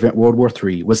bet to prevent World War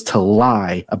III, was to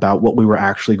lie about what we were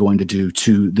actually going to do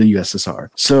to the USSR.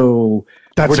 So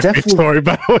that's a great story,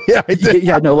 by the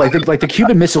way. The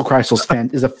Cuban Missile Crisis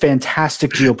is a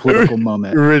fantastic geopolitical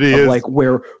moment. It really is.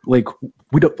 Where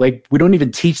we don't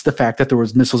even teach the fact that there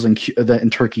was missiles in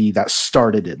Turkey that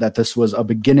started it, that this was a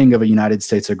beginning of a United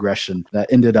States aggression that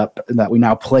ended up, that we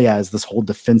now play as this whole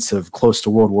defensive close to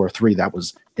World War III. That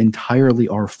was entirely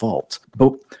our fault.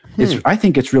 But I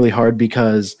think it's really hard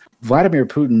because Vladimir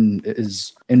Putin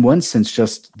is, in one sense,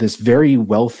 just this very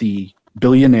wealthy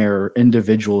billionaire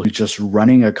individual who's just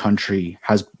running a country,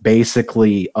 has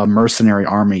basically a mercenary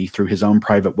army through his own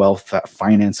private wealth that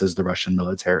finances the Russian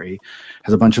military,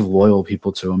 has a bunch of loyal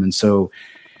people to him. And so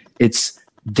it's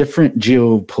different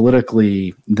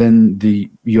geopolitically than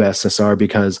the USSR,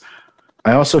 because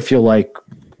I also feel like,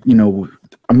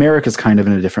 America's kind of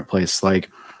in a different place.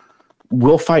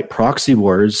 We'll fight proxy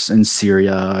wars in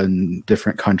Syria and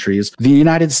different countries. The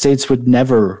United States would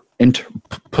never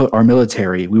put our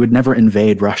military, we would never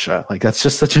invade Russia. That's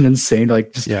just such an insane,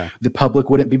 the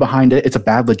public wouldn't be behind it. It's a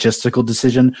bad logistical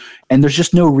decision. And there's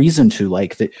just no reason to.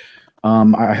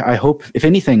 I hope, if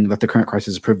anything, that the current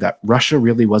crisis has proved that Russia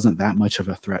really wasn't that much of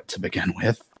a threat to begin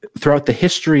with. Throughout the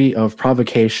history of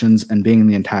provocations and being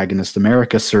the antagonist,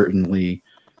 America certainly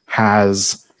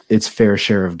has its fair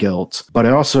share of guilt. But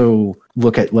I also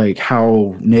look at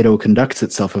how NATO conducts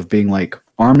itself, of being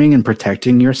arming and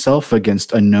protecting yourself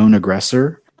against a known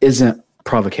aggressor isn't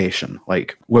provocation.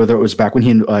 Whether it was back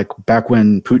when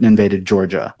Putin invaded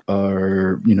Georgia,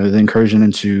 or the incursion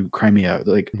into Crimea,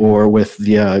 or with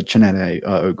the Chinene,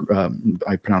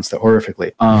 I pronounced that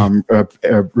horrifically,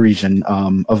 region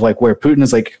of where Putin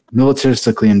is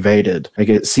militaristically invaded.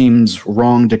 It seems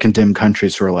wrong to condemn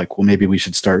countries who are well, maybe we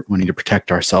should start wanting to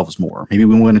protect ourselves more. Maybe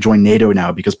we want to join NATO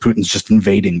now because Putin's just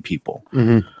invading people.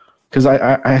 Mm-hmm. Because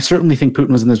I certainly think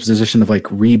Putin was in this position of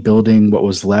rebuilding what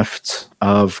was left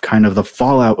of kind of the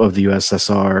fallout of the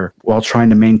USSR, while trying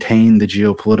to maintain the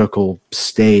geopolitical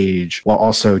stage, while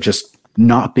also just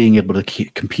not being able to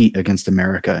compete against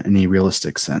America in a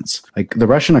realistic sense. Like the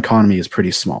Russian economy is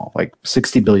pretty small, like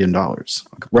 $60 billion,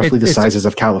 roughly the sizes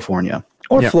of California.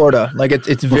 Or Florida. Like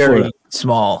it's very Florida.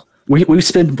 small. We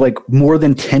spend like more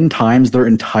than 10 times their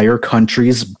entire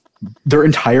country's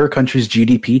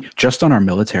GDP just on our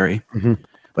military. Mm-hmm.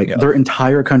 Their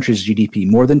entire country's GDP,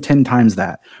 more than 10 times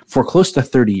that for close to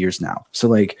 30 years now. So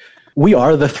like we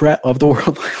are the threat of the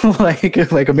world.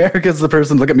 like America's the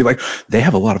person look at me like they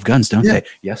have a lot of guns, don't they?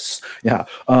 Yes. Yeah.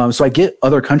 So I get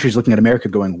other countries looking at America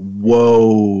going,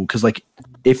 whoa. Cause like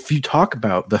if you talk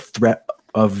about the threat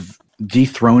of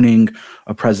dethroning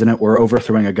a president or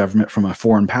overthrowing a government from a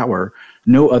foreign power,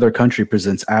 no other country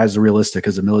presents as realistic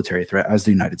as a military threat as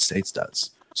the United States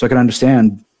does. So I can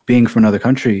understand being from another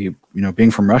country,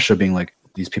 being from Russia, being like,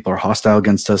 these people are hostile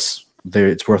against us.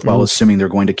 It's worthwhile assuming they're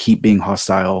going to keep being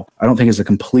hostile. I don't think it's a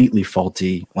completely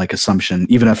faulty assumption,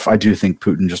 even if I do think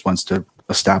Putin just wants to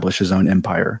establish his own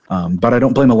empire. But I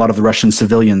don't blame a lot of the Russian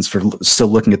civilians for still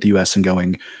looking at the U.S. and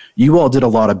going, you all did a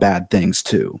lot of bad things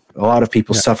too. A lot of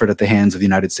people suffered at the hands of the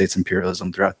United States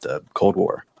imperialism throughout the Cold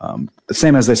War. The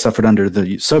same as they suffered under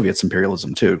the Soviets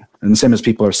imperialism too. And the same as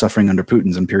people are suffering under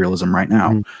Putin's imperialism right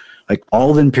now. Like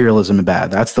all imperialism is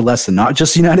bad. That's the lesson. Not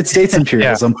just United States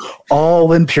imperialism,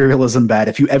 all imperialism bad.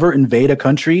 If you ever invade a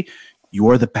country,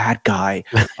 you're the bad guy.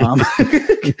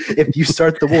 If you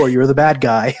start the war, you're the bad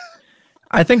guy.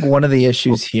 I think one of the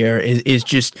issues here is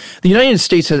just the United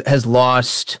States has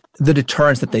lost the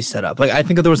deterrence that they set up. Like I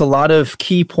think that there was a lot of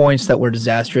key points that were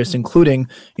disastrous, including,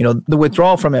 the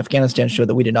withdrawal from Afghanistan showed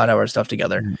that we did not have our stuff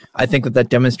together. I think that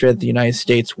demonstrated that the United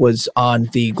States was on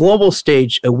the global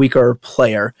stage a weaker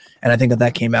player, and I think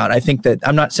that came out. I think that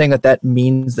I'm not saying that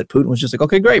means that Putin was just like,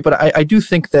 okay, great, but I do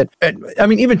think that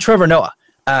even Trevor Noah,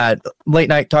 late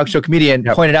night talk show comedian,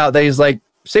 pointed out that he's like,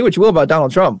 say what you will about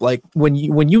Donald Trump. Like when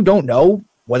you don't know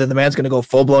whether the man's going to go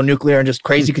full blown nuclear and just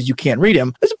crazy because you can't read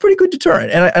him, it's a pretty good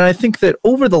deterrent. And I think that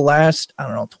over the last,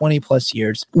 20 plus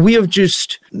years, we have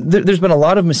there's been a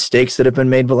lot of mistakes that have been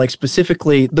made, but like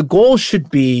specifically the goal should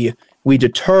be we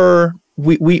deter.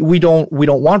 We don't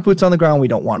want boots on the ground. We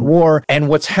don't want war. And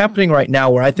what's happening right now,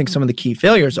 where I think some of the key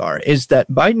failures are, is that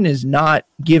Biden is not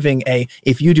giving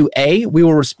if you do A, we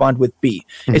will respond with B.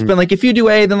 It's been like, if you do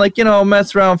A, then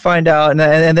mess around, find out. And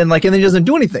then he doesn't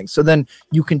do anything. So then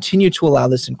you continue to allow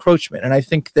this encroachment. And I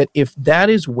think that if that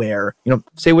is where,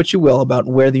 say what you will about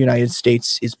where the United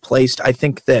States is placed, I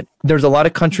think that there's a lot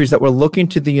of countries that were looking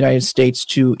to the United States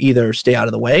to either stay out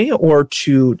of the way or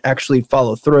to actually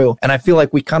follow through. And I feel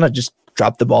like we kind of just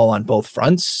dropped the ball on both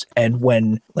fronts. And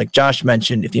when, like Josh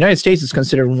mentioned, if the United States is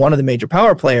considered one of the major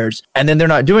power players and then they're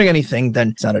not doing anything, then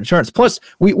it's not a deterrence. Plus,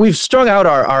 we've strung out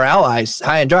our allies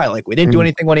high and dry. Like we didn't do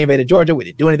anything when he invaded Georgia. We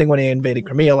didn't do anything when he invaded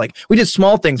Crimea. Like we did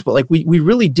small things, but like we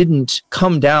really didn't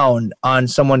come down on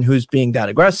someone who's being that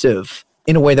aggressive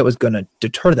in a way that was going to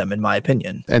deter them, in my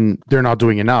opinion. And they're not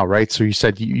doing it now, right? So you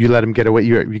said you let him get away.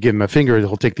 You give him a finger,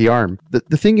 he'll take the arm.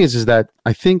 The thing is that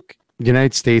I think the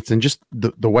United States and just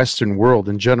the Western world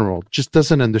in general just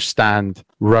doesn't understand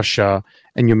Russia.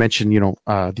 And you mentioned,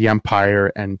 the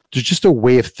empire, and there's just a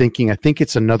way of thinking. I think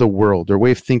it's another world. Their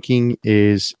way of thinking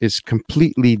is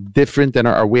completely different, and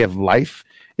our way of life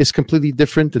is completely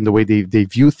different in the way they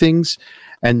view things.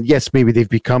 And yes, maybe they've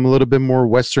become a little bit more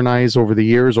westernized over the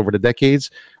years, over the decades,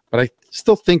 but I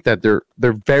still think that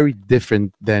they're very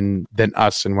different than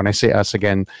us. And when I say us,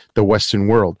 again, the Western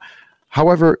world.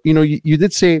 However, you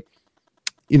did say,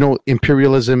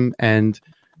 imperialism, and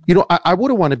I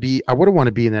wouldn't want to be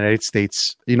in the United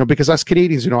States, because us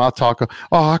Canadians, I'll talk,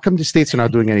 how come the States are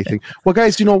not doing anything? Well,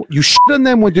 guys, you shit on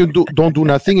them when they don't do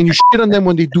nothing, and you shit on them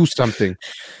when they do something.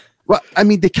 Well, I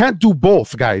mean, they can't do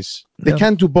both, guys. They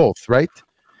can't do both, right?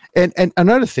 And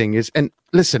another thing is, and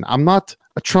listen, I'm not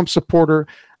a Trump supporter,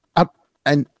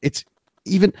 and it's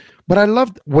even, but I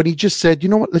loved what he just said. You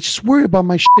know what? Let's just worry about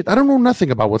my shit. I don't know nothing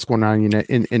about what's going on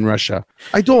in Russia.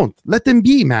 I don't. Let them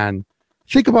be, man.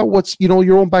 Think about what's,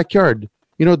 your own backyard.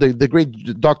 The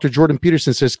great Dr. Jordan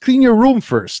Peterson says, clean your room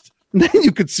first. And then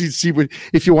you could see what,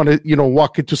 if you want to,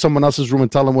 walk into someone else's room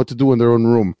and tell them what to do in their own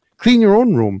room. Clean your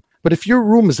own room. But if your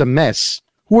room is a mess,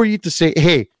 who are you to say,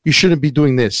 hey, you shouldn't be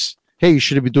doing this? Hey, you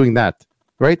shouldn't be doing that.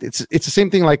 Right? It's the same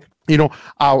thing like,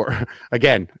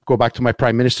 again, go back to my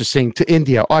prime minister saying to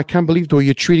India, I can't believe the way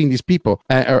you're treating these people.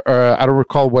 Or I don't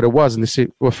recall what it was. And they say,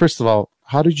 well, first of all,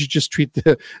 how did you just treat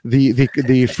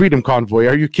the freedom convoy?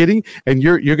 Are you kidding? And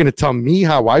you're going to tell me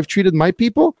how I've treated my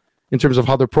people in terms of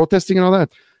how they're protesting and all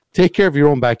that? Take care of your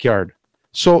own backyard.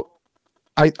 So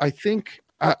I think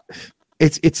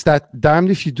it's that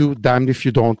damned if you do, damned if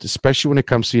you don't, especially when it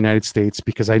comes to the United States,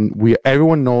 because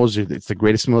everyone knows it's the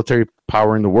greatest military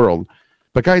power in the world.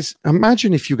 But guys,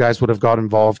 imagine if you guys would have got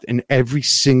involved in every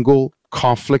single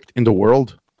conflict in the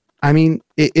world. I mean,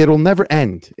 it'll never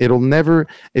end.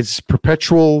 It's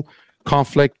perpetual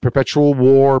conflict, perpetual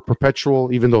war,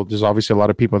 perpetual, even though there's obviously a lot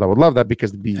of people that would love that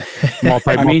because they'd be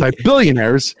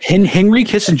multi-billionaires. Henry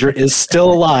Kissinger is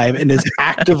still alive and is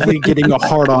actively getting a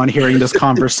hard-on hearing this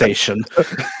conversation.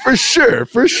 For sure.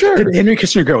 Did Henry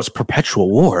Kissinger goes, perpetual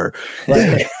war.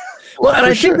 Like, well, and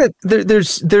I think that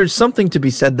there's something to be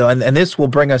said, though, and this will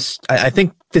bring us, I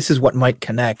think this is what might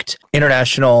connect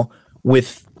international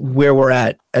with where we're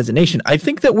at as a nation. I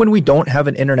think that when we don't have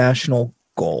an international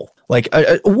goal, like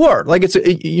a war, like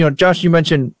Josh, you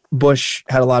mentioned Bush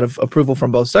had a lot of approval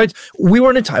from both sides. We were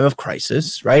in a time of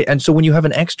crisis, right? And so when you have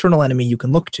an external enemy you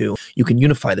can look to, you can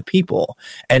unify the people.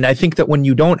 And I think that when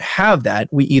you don't have that,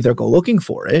 we either go looking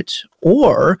for it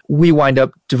or we wind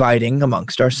up dividing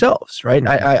amongst ourselves, right?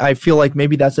 Mm-hmm. I feel like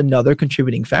maybe that's another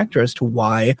contributing factor as to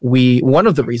why one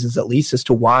of the reasons at least as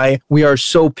to why we are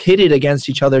so pitted against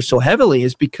each other so heavily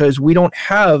is because we don't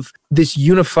have this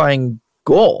unifying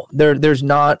goal. There's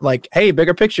not like, hey,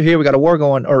 bigger picture here, we got a war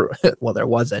going, or well, there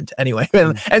wasn't anyway,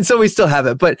 and so we still have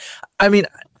it. But I mean,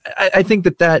 I think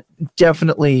that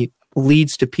definitely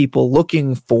leads to people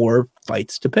looking for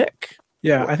fights to pick.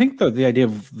 Yeah, I think the idea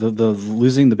of the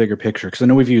losing the bigger picture, because I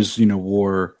know we've used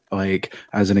war like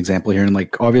as an example here, and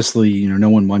like obviously no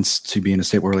one wants to be in a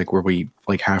state where we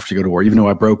like have to go to war. Even though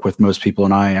I broke with most people,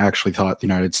 and I actually thought the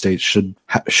United States should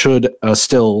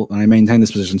still, and I maintain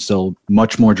this position, still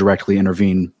much more directly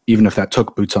intervene, even if that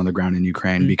took boots on the ground in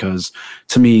Ukraine. Mm-hmm. Because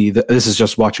to me, this is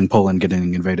just watching Poland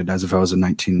getting invaded as if I was in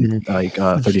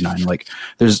 1939. Like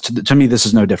to me, this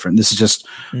is no different. This is just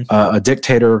a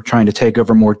dictator trying to take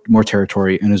over more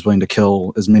territory and is willing to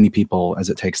kill as many people as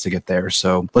it takes to get there.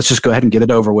 So let's just go ahead and get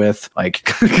it over with. Like,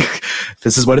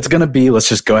 this is what it's going to be. Let's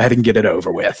just go ahead and get it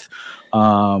over with.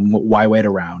 Why wait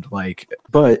around?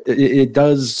 But it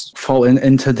does fall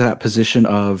into that position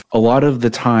of a lot of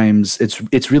the times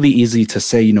it's really easy to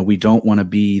say, we don't want to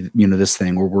be, this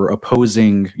thing where we're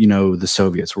opposing, the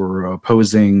Soviets, we're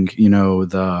opposing,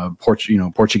 the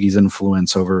Portuguese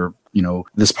influence over,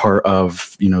 this part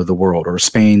of, the world, or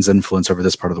Spain's influence over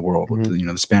this part of the world, mm-hmm. with,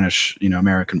 the Spanish,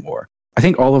 American War. I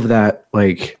think all of that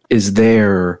is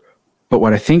there, but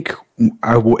what I think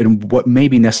and what may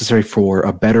be necessary for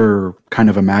a better kind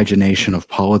of imagination of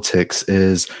politics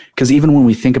is, because even when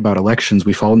we think about elections,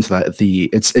 we fall into that.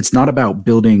 It's not about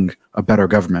building a better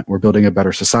government. We're building a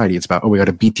better society. It's about, we got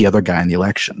to beat the other guy in the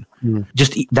election. Mm.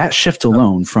 Just that shift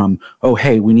alone from,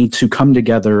 hey, we need to come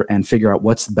together and figure out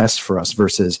what's best for us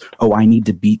versus, I need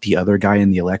to beat the other guy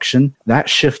in the election. That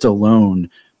shift alone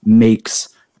makes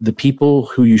the people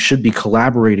who you should be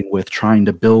collaborating with, trying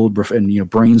to build and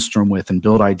brainstorm with and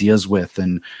build ideas with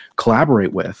and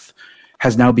collaborate with,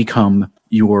 has now become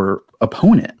your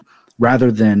opponent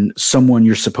rather than someone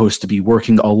you're supposed to be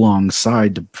working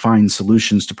alongside to find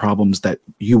solutions to problems that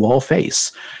you all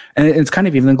face. And it's kind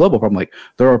of even a global problem. Like,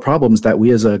 there are problems that we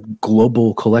as a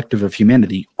global collective of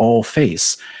humanity all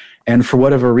face. And for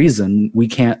whatever reason, we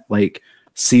can't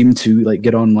seem to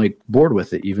get on board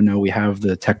with it, even though we have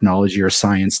the technology or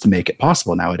science to make it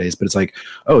possible nowadays. But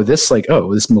it's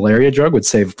this malaria drug would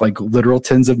save literal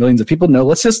tens of millions of people. No,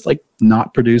 let's just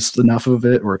not produce enough of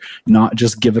it, or not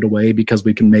just give it away because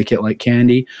we can make it like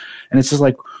candy. And it's just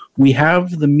we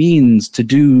have the means to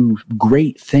do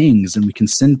great things, and we can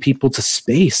send people to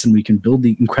space, and we can build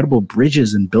the incredible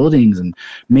bridges and buildings and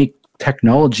make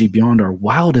technology beyond our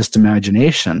wildest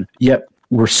imagination. Yet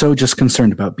we're so just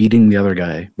concerned about beating the other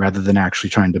guy rather than actually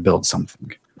trying to build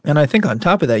something. And I think on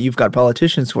top of that, you've got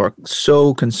politicians who are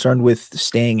so concerned with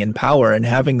staying in power and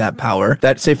having that power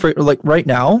that, say, for right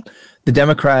now, the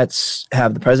Democrats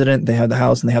have the president, they have the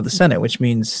House, and they have the Senate, which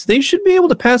means they should be able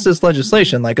to pass this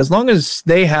legislation. As long as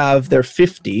they have their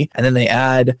 50 and then they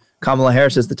add Kamala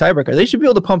Harris as the tiebreaker, they should be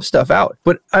able to pump stuff out.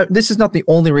 But this is not the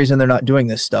only reason they're not doing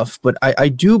this stuff. But I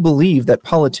do believe that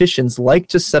politicians like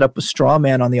to set up a straw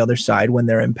man on the other side when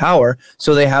they're in power,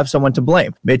 so they have someone to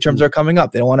blame. Midterms are coming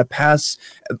up. They don't want to pass.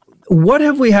 What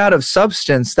have we had of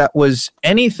substance that was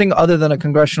anything other than a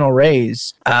congressional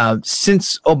raise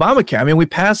since Obamacare? I mean, we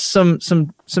passed some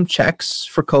checks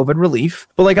for COVID relief,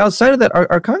 but outside of that,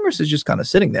 our Congress is just kind of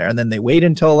sitting there, and then they wait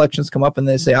until elections come up and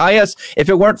they say, yes, if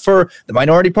it weren't for the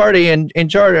minority party in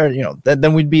charge,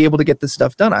 then we'd be able to get this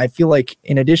stuff done. I feel like,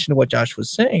 in addition to what Josh was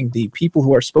saying, the people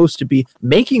who are supposed to be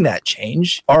making that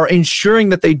change are ensuring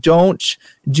that they don't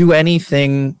do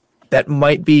anything that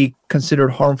might be considered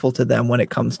harmful to them when it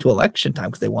comes to election time,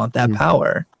 because they want that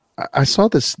power. I saw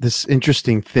this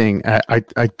interesting thing.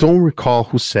 I don't recall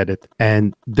who said it,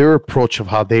 and their approach of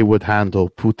how they would handle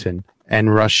Putin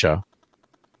and Russia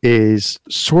is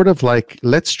sort of like,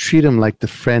 let's treat him like the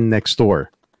friend next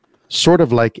door. Sort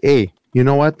of like, hey, you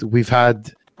know what? We've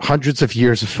had hundreds of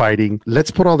years of fighting.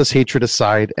 Let's put all this hatred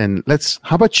aside and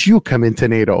how about you come into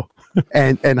NATO?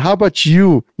 and how about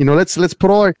you know, let's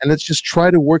put all and let's just try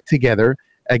to work together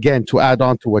again, to add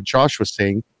on to what Josh was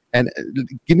saying. And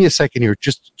give me a second here,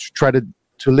 just to try to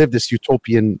live this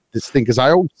utopian, this thing. Because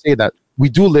I always say that we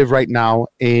do live right now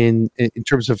in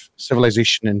terms of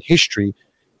civilization and history,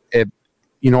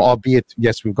 you know, albeit,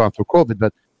 yes, we've gone through COVID,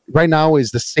 but right now is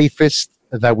the safest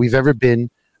that we've ever been,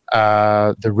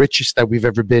 the richest that we've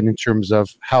ever been in terms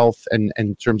of health and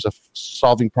in terms of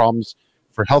solving problems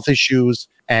for health issues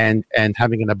and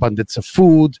having an abundance of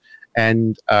food.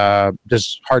 And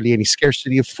there's hardly any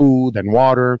scarcity of food and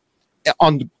water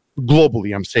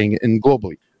globally, I'm saying, and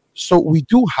globally. So we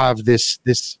do have this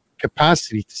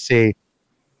capacity to say,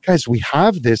 guys, we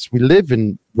have this. We live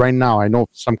in right now. I know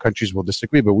some countries will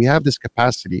disagree, but we have this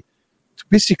capacity to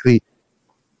basically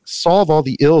solve all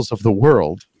the ills of the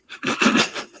world.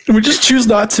 We just choose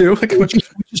not to. we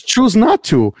just choose not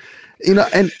to. You know,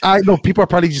 and I know people are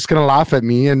probably just gonna laugh at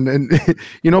me, and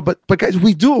you know, but guys,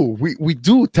 we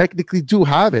do technically do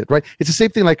have it, right? It's the same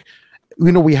thing. Like,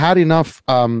 you know, we had enough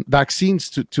vaccines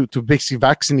to basically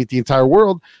vaccinate the entire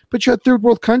world, but you had third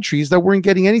world countries that weren't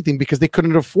getting anything because they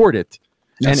couldn't afford it.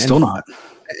 And still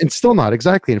not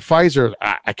exactly. And Pfizer,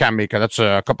 I can't make it. That's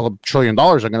a couple of $1 trillion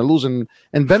I'm going to lose in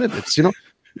benefits. You know,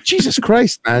 Jesus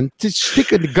Christ, man! Just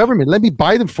stick in the government. Let me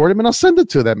buy them for them, and I'll send it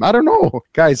to them. I don't know,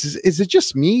 guys. Is it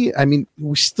just me? I mean,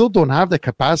 we still don't have the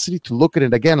capacity to look at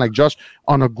it again, like Josh,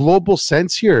 on a global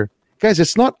sense here, guys.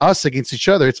 It's not us against each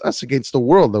other; it's us against the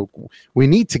world. We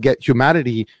need to get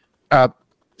humanity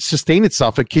sustain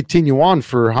itself and continue on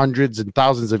for hundreds and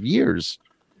thousands of years,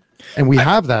 and we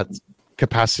have that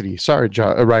capacity. Sorry,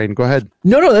 Ryan, go ahead.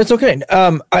 No, that's okay.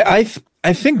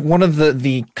 I think one of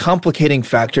the complicating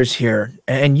factors here,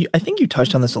 and I think you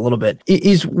touched on this a little bit,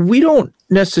 is we don't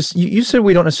necessarily, you said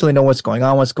we don't necessarily know what's going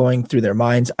on, what's going through their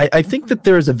minds. I think that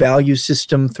there is a value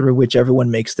system through which everyone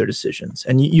makes their decisions.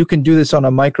 And you can do this on a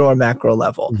micro or macro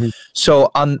level. Mm-hmm. So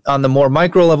on the more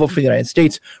micro level for the United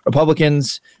States,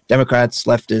 Republicans, Democrats,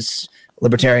 leftists,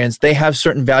 libertarians, they have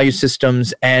certain value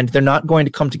systems, and they're not going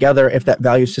to come together if that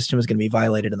value system is going to be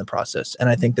violated in the process. And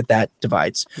I think that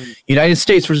divides United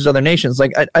States versus other nations.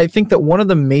 Like, I think that one of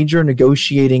the major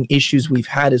negotiating issues we've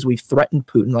had is we've threatened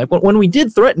Putin. Like, when we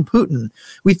did threaten Putin,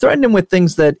 we threatened him with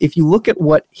things that, if you look at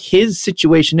what his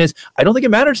situation is, I don't think it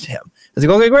matters to him. It's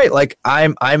like, okay, great. Like,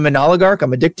 I'm an oligarch.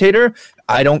 I'm a dictator.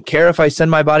 I don't care if I send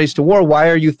my bodies to war. Why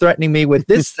are you threatening me with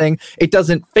this thing? It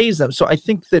doesn't faze them. So I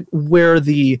think that where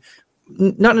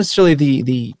not necessarily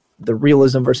the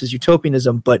realism versus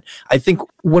utopianism, but I think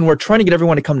when we're trying to get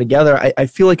everyone to come together, I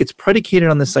feel like it's predicated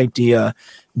on this idea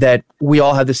that we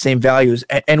all have the same values,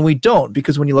 and we don't,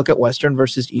 because when you look at Western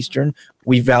versus Eastern,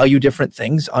 we value different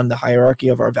things on the hierarchy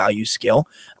of our value scale.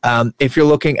 If you're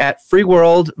looking at free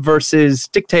world versus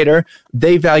dictator,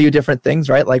 they value different things,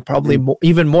 right? Like probably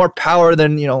even more power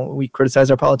than, you know, we criticize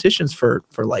our politicians for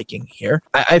liking here.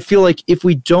 I feel like if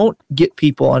we don't get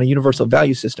people on a universal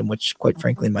value system, which quite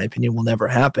frankly, in my opinion, will never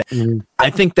happen, I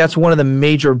think that's one of the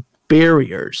major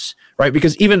barriers, right?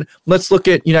 Because even let's look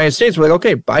at United States. We're like,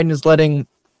 okay, Biden is letting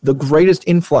the greatest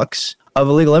influx of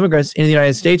illegal immigrants in the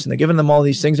United States, and they're giving them all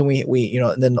these things, and we you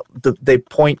know, and then they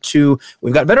point to,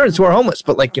 we've got veterans who are homeless,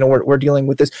 but like, you know, we're dealing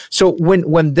with this. So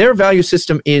when their value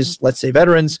system is, let's say,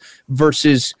 veterans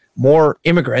versus more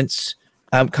immigrants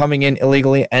coming in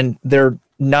illegally, and they're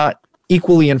not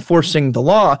equally enforcing the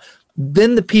law,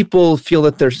 then the people feel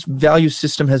that their value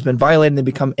system has been violated, and they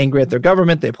become angry at their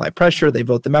government. They apply pressure, they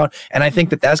vote them out. And I think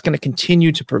that that's going to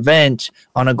continue to prevent,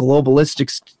 on a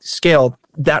globalistic scale,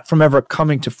 that from ever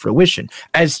coming to fruition.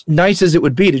 As nice as it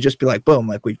would be to just be like, boom,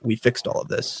 like we fixed all of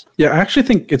this. Yeah, I actually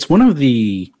think it's one of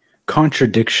the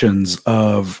contradictions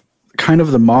of kind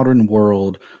of the modern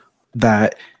world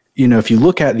that, you know, if you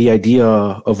look at the idea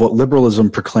of what liberalism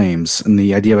proclaims and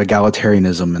the idea of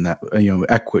egalitarianism and that, you know,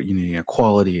 equity,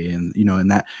 equality, and, you know,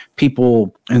 and that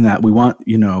people, and that we want,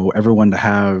 you know, everyone to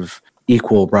have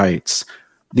equal rights.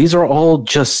 These are all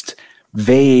just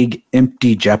vague,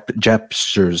 empty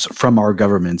gestures from our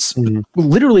governments,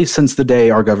 literally since the day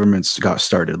our governments got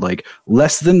started. Like,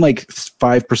 less than like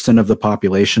 5% of the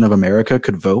population of America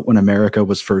could vote when America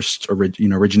was first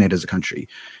originated as a country.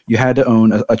 You had to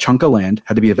own a chunk of land,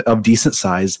 had to be of decent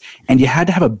size, and you had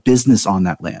to have a business on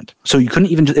that land. So you couldn't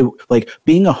even like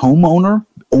being a homeowner,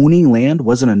 owning land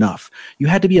wasn't enough. You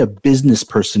had to be a business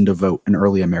person to vote in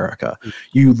early America.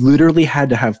 You literally had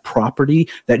to have property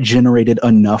that generated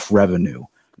enough revenue.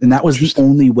 And that was the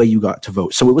only way you got to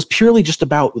vote. So it was purely just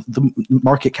about the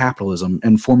market capitalism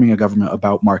and forming a government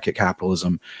about market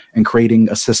capitalism and creating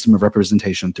a system of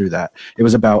representation through that. It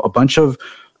was about a bunch of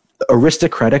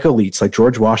aristocratic elites like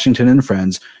George Washington and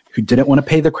friends who didn't want to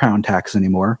pay the crown tax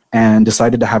anymore and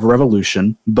decided to have a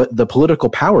revolution. But the political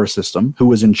power system, who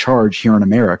was in charge here in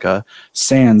America,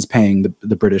 sans paying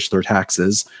the British their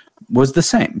taxes, was the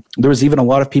same. There was even a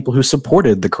lot of people who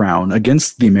supported the crown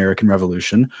against the American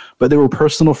Revolution, but they were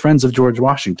personal friends of George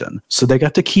Washington. So they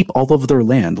got to keep all of their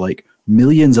land, like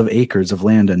millions of acres of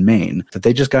land in Maine that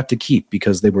they just got to keep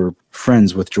because they were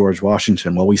friends with George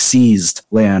Washington, while we seized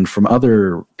land from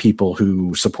other people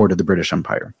who supported the British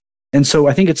Empire. And so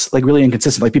I think it's like really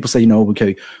inconsistent. Like people say,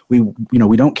 okay,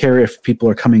 we don't care if people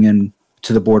are coming in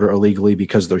to the border illegally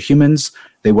because they're humans.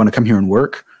 They want to come here and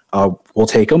work. We'll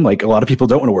take them. Like a lot of people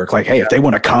don't want to work. Like, hey, if they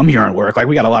want to come here and work, like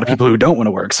we got a lot of people who don't want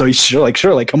to work. So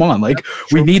sure, come on, like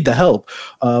we need the help.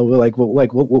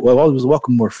 We'll always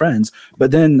welcome more friends.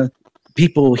 But then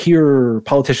people hear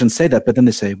politicians say that, but then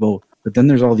they say, well, but then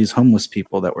there's all these homeless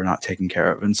people that we're not taking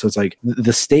care of. And so it's like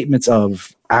the statements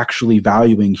of actually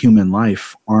valuing human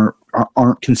life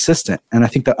aren't consistent. And I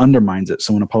think that undermines it.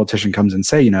 So when a politician comes and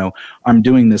say, I'm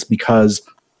doing this because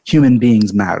human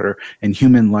beings matter and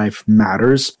human life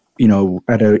matters,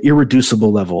 at an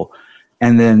irreducible level.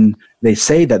 And then they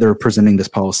say that they're presenting this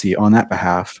policy on that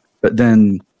behalf, but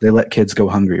then they let kids go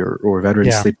hungry or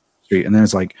veterans sleep on the street. And then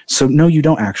it's like, so no, you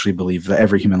don't actually believe that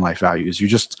every human life values. You're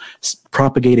just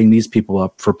propagating these people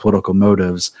up for political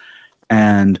motives.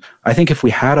 And I think if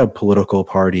we had a political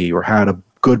party or had a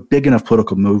good, big enough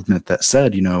political movement that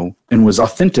said, and was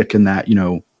authentic in that,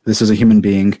 this is a human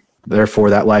being, therefore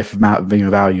that life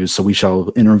values, so we shall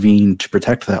intervene to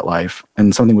protect that life,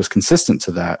 and something was consistent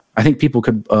to that, I think people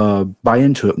could buy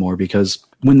into it more. Because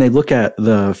when they look at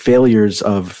the failures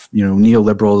of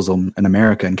neoliberalism in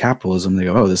America and capitalism, they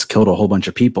go, oh, this killed a whole bunch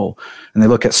of people. And they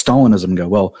look at Stalinism and go,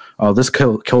 well, this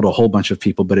killed a whole bunch of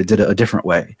people, but it did it a different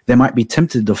way. They might be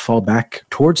tempted to fall back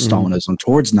towards Stalinism,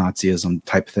 towards Nazism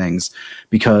type things,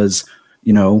 because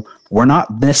we're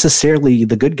not necessarily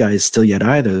the good guys still yet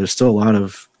either. There's still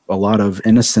a lot of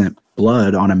innocent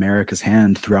blood on America's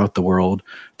hand throughout the world,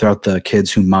 throughout the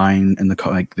kids who mine in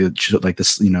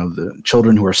the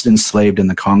children who are enslaved in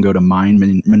the Congo to mine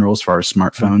minerals for our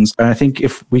smartphones. And I think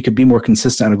if we could be more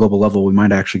consistent at a global level, we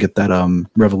might actually get that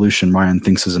revolution Ryan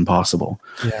thinks is impossible.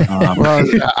 Yeah. Well,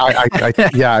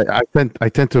 I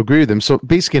tend to agree with him. So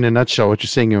basically, in a nutshell, what you're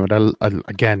saying,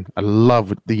 I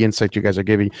love the insight you guys are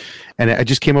giving, and I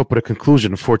just came up with a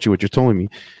conclusion. Unfortunately, what you're telling me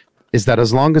is that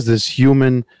as long as this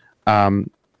human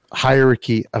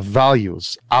hierarchy of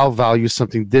values, I'll value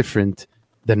something different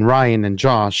than Ryan and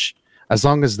Josh. As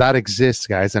long as that exists,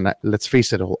 guys, and let's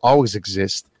face it, it will always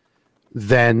exist,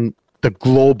 then the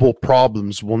global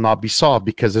problems will not be solved,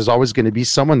 because there's always going to be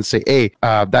someone to say, hey,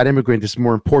 that immigrant is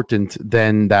more important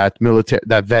than that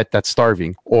vet that's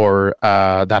starving, or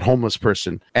that homeless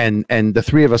person. And the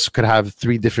three of us could have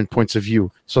three different points of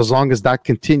view. So as long as that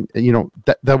continue,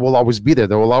 that will always be there.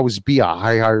 There will always be a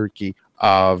hierarchy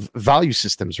of value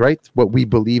systems, right? What we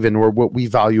believe in or what we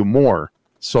value more.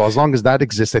 So as long as that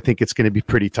exists, I think it's going to be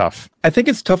pretty tough. I think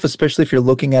it's tough, especially if you're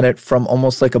looking at it from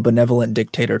almost like a benevolent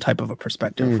dictator type of a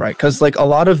perspective, right? Because like a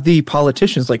lot of the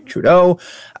politicians like Trudeau,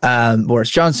 Boris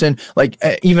Johnson, like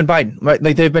even Biden, right?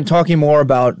 Like they've been talking more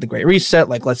about the Great Reset,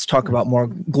 like let's talk about more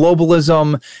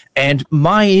globalism. And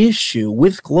my issue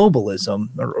with globalism,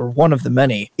 or one of the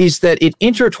many, is that it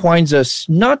intertwines us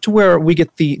not to where we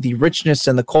get the richness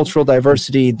and the cultural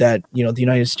diversity that, the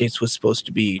United States was supposed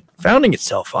to be founding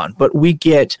itself on, but we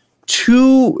get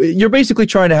you're basically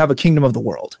trying to have a kingdom of the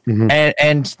world.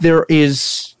 And there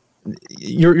is,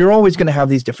 you're always going to have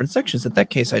these different sections. In that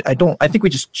case, I think we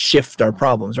just shift our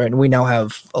problems, right? And we now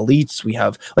have elites, we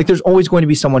have, like, there's always going to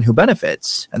be someone who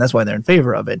benefits, and that's why they're in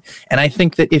favor of it. And I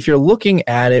think that if you're looking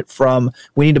at it from,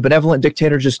 we need a benevolent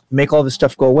dictator, just make all this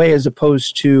stuff go away, as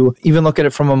opposed to even look at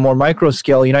it from a more micro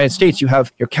scale. United States, you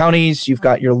have your counties, you've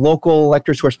got your local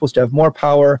electors who are supposed to have more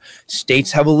power.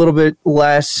 States have a little bit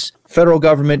less. Federal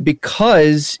government,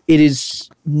 because it is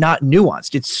not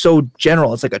nuanced, it's so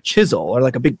general, it's like a chisel or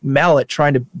like a big mallet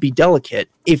trying to be delicate.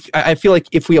 I feel like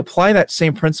if we apply that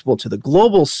same principle to the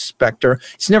global specter,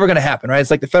 it's never going to happen, right? It's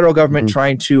like the federal government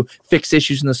trying to fix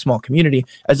issues in the small community,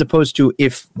 as opposed to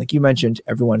if, like you mentioned,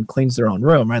 everyone cleans their own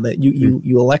room, right? That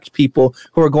you elect people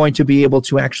who are going to be able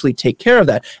to actually take care of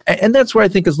that. And that's where I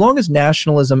think, as long as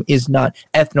nationalism is not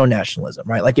ethno-nationalism,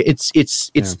 right? Like it's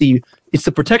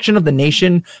the protection of the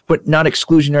nation, but not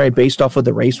exclusionary based off of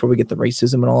the race, where we get the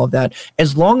racism and all of that.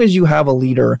 As long as you have a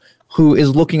leader who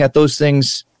is looking at those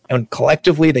things and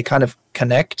collectively they kind of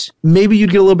connect, maybe you'd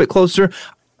get a little bit closer.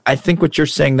 I think what you're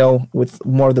saying, though, with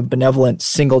more of the benevolent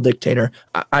single dictator,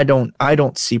 I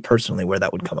don't see personally where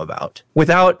that would come about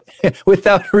without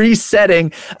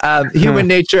resetting human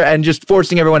nature and just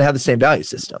forcing everyone to have the same value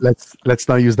system. Let's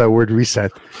not use that word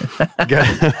reset,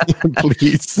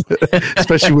 please,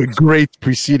 especially with great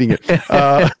preceding it.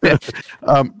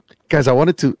 Guys, I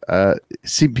wanted to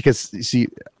see, because you see,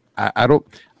 I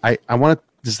want to.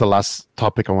 This is the last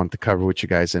topic I wanted to cover with you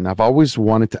guys. And I've always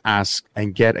wanted to ask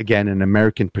and get, again, an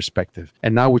American perspective.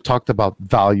 And now we talked about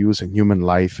values and human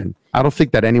life. And I don't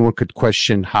think that anyone could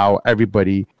question how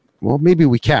everybody, well, maybe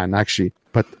we can actually,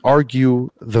 but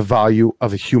argue the value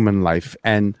of a human life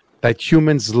and that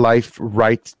human's life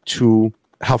right to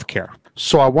healthcare.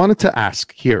 So I wanted to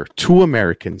ask here, 2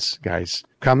 Americans, guys,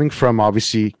 coming from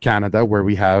obviously Canada, where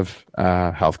we have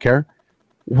healthcare.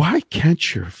 Why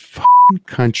can't your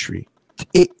country...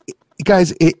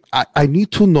 I need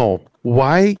to know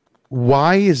why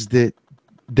is that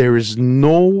there is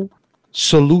no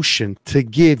solution to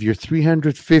give your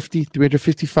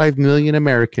 355 million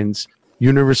Americans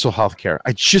universal health care.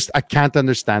 I can't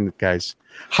understand it, guys.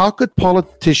 How could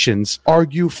politicians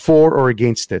argue for or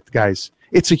against it, guys?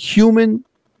 It's a human.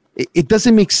 It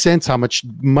doesn't make sense how much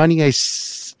money I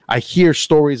hear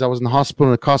stories. I was in the hospital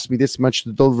and it cost me this much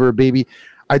to deliver a baby.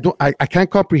 I can't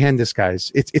comprehend this, guys.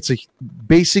 It's a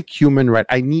basic human right.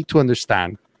 I need to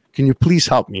understand. Can you please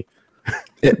help me?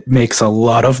 It makes a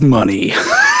lot of money.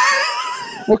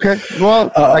 Okay.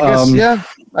 Well,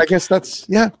 I guess that's.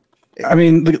 I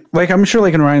mean, like, I'm sure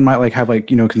like Ryan might like have like,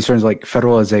 concerns like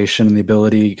federalization and the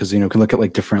ability, because, can look at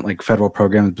like different like federal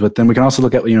programs, but then we can also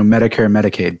look at, Medicare and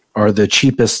Medicaid are the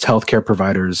cheapest healthcare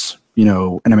providers,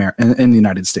 in America, in the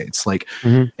United States. Like,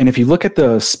 and if you look at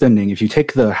the spending, if you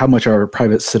take how much our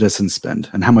private citizens spend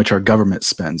and how much our government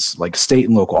spends, like state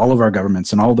and local, all of our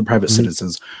governments and all the private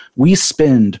citizens, we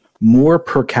spend more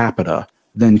per capita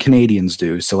than Canadians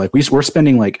do. So like we're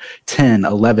spending like $10,000,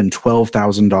 $11,000,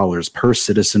 $12,000 per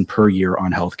citizen per year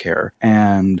on healthcare,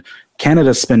 and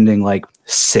Canada's spending like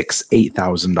 $6,000,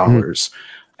 $8,000,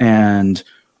 and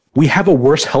we have a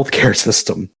worse healthcare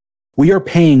system. We are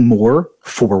paying more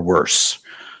for worse.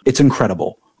 It's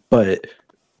incredible, but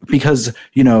because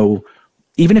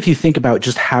even if you think about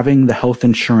just having the health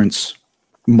insurance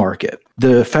market,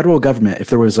 the federal government, if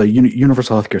there was a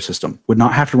universal healthcare system, would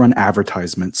not have to run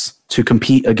advertisements to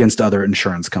compete against other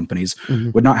insurance companies,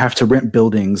 would not have to rent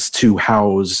buildings to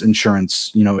house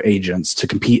insurance, agents to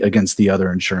compete against the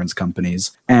other insurance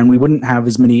companies. And we wouldn't have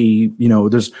as many,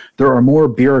 there are more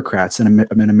bureaucrats in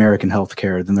American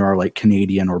healthcare than there are like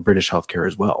Canadian or British healthcare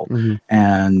as well.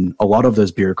 And a lot of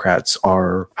those bureaucrats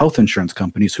are health insurance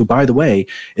companies who, by the way,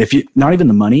 if you, not even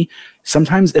the money,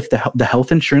 sometimes if the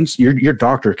health insurance, your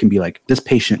doctor can be like, this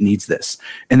patient needs this.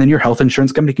 And then your health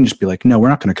insurance company can just be like, no, we're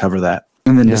not going to cover that.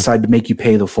 And then decide to make you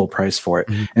pay the full price for it.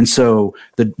 And so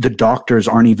the doctors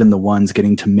aren't even the ones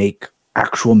getting to make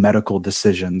actual medical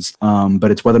decisions. But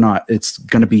it's whether or not it's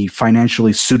going to be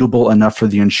financially suitable enough for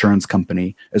the insurance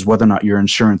company, as whether or not your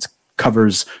insurance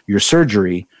covers your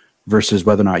surgery versus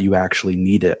whether or not you actually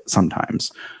need it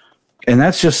sometimes. And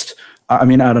that's just, I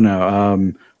mean, I don't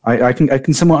know. I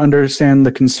can somewhat understand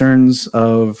the concerns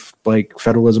of like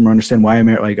federalism, or understand why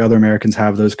like other Americans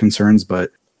have those concerns, but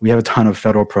we have a ton of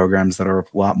federal programs that are a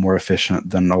lot more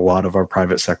efficient than a lot of our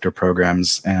private sector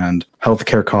programs, and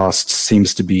healthcare costs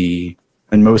seems to be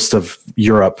in most of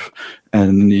Europe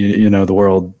and the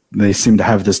world. They seem to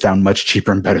have this down much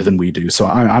cheaper and better than we do. So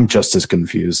I'm just as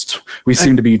confused. We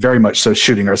seem to be very much so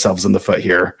shooting ourselves in the foot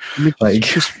here. Like.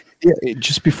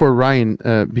 Just before Ryan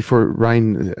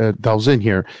delves in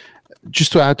here,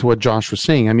 just to add to what Josh was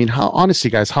saying, I mean, honestly,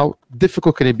 guys, how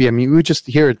difficult can it be? I mean, we just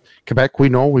here at Quebec, we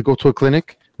know we go to a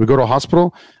clinic, we go to a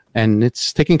hospital, and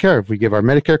it's taken care of. We give our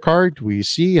Medicare card, we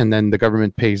see, and then the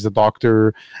government pays the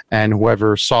doctor and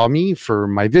whoever saw me for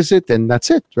my visit, and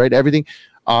that's it, right? Everything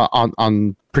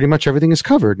on pretty much everything is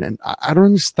covered. And I don't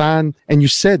understand. And you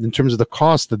said in terms of the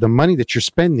cost, that the money that you're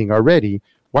spending already,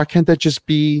 why can't that just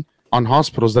be on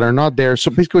hospitals that are not there? So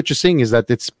basically what you're saying is that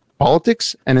it's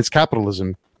politics and it's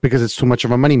capitalism because it's too much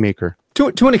of a moneymaker.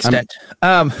 To an extent.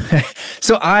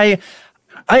 So I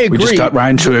agree. We just got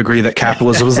Ryan to agree that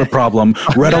capitalism is the problem.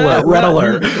 Red alert, red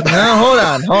alert.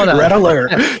 No, hold on. Red alert.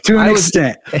 To an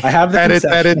extent. I have the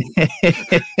edit.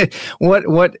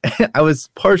 What I was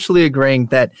partially agreeing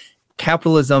that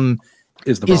capitalism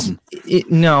is the problem.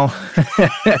 No.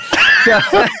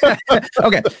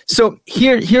 Okay, so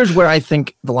here's where I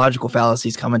think the logical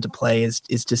fallacies come into play is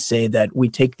to say that we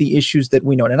take the issues that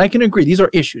we know, and I can agree these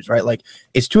are issues, right? Like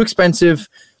it's too expensive.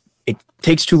 it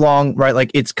takes too long, right?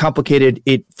 Like it's complicated.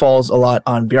 It falls a lot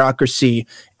on bureaucracy.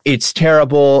 It's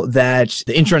terrible that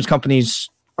the insurance companies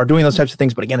are doing those types of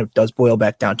things. But again, it does boil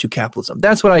back down to capitalism.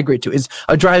 That's what I agree to, is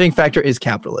a driving factor is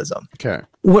capitalism. Okay.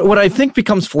 What I think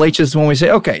becomes fallacious is when we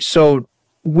say, okay, so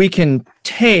we can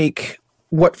take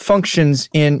what functions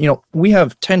in, we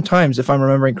have 10 times, if I'm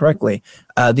remembering correctly,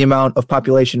 the amount of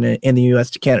population in the U.S.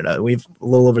 to Canada. We've a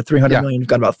little over 300 million. You've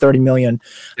got about 30 million.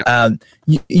 Yeah.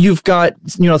 You've got,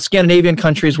 Scandinavian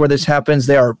countries where this happens.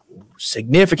 They are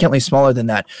significantly smaller than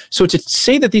that. So to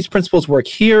say that these principles work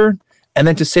here and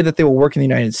then to say that they will work in the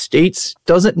United States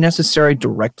doesn't necessarily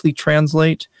directly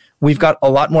translate. We've got a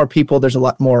lot more people. There's a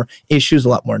lot more issues, a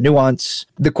lot more nuance.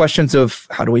 The questions of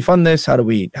how do we fund this? How do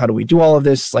we do all of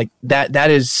this? Like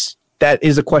that is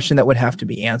a question that would have to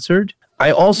be answered.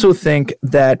 I also think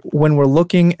that when we're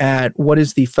looking at what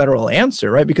is the federal answer,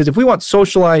 right? Because if we want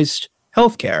socialized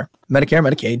healthcare, Medicare,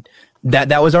 Medicaid,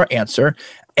 that was our answer.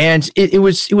 And it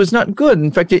was not good.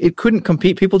 In fact, it couldn't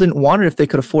compete. People didn't want it if they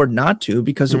could afford not to,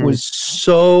 because it was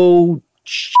so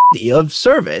shitty of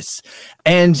service.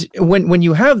 And when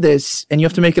you have this and you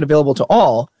have to make it available to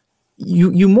all,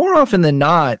 you more often than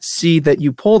not see that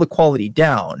you pull the quality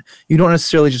down. You don't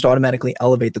necessarily just automatically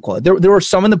elevate the quality. There were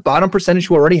some in the bottom percentage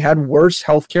who already had worse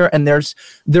healthcare, and theirs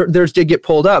did get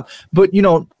pulled up. But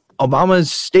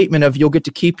Obama's statement of you'll get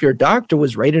to keep your doctor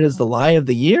was rated as the lie of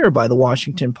the year by the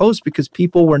Washington Post, because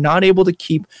people were not able to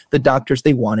keep the doctors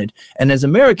they wanted. And as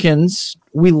Americans,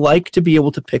 we like to be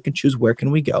able to pick and choose where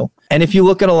can we go. And if you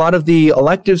look at a lot of the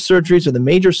elective surgeries or the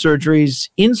major surgeries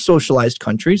in socialized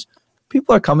countries,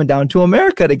 people are coming down to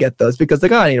America to get those because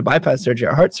I need a bypass surgery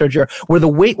or heart surgery, where the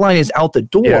wait line is out the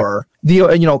door. Yeah.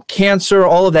 The cancer,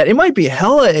 all of that, it might be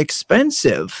hella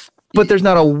expensive, but there's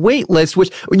not a wait list,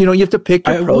 which, you have to pick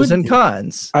your pros and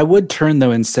cons. I would turn,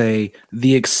 though, and say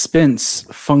the expense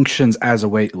functions as a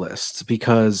wait list,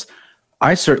 because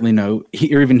I certainly know,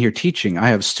 even here teaching, I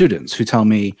have students who tell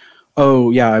me,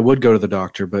 oh, yeah, I would go to the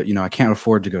doctor, but, I can't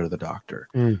afford to go to the doctor.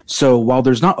 So while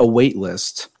there's not a wait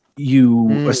list, you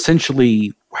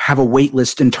essentially have a wait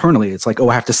list internally. It's like,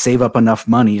 I have to save up enough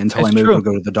money until I'm able to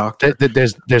go to the doctor.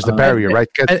 There's the barrier, right?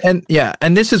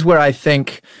 And this is where I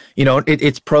think,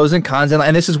 it's pros and cons.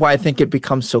 And this is why I think it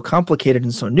becomes so complicated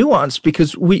and so nuanced,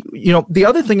 because the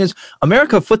other thing is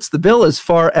America foots the bill as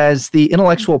far as the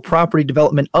intellectual property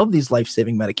development of these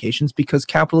life-saving medications, because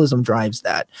capitalism drives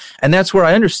that. And that's where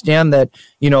I understand that,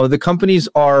 the companies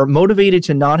are motivated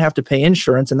to not have to pay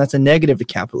insurance, and that's a negative to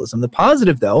capitalism. The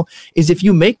positive, though, is if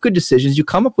you make good decisions, you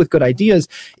come up with good ideas,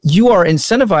 you are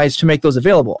incentivized to make those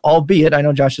available, albeit, I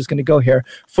know Josh is going to go here,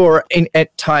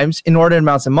 at times inordinate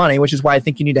amounts of money, which is why I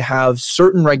think you need to have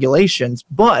certain regulations.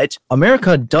 But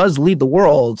America does lead the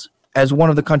world as one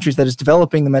of the countries that is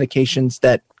developing the medications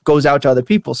that goes out to other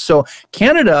people. So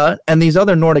Canada and these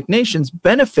other Nordic nations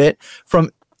benefit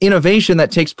from innovation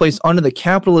that takes place under the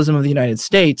capitalism of the United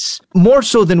States, more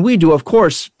so than we do, of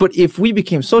course. But if we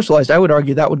became socialized, I would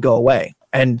argue that would go away,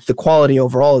 and the quality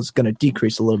overall is going to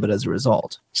decrease a little bit as a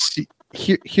result. See,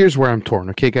 here's where I'm torn,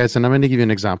 okay, guys? And I'm going to give you an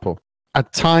example.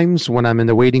 At times when I'm in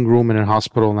the waiting room in a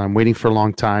hospital and I'm waiting for a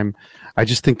long time, I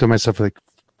just think to myself, like,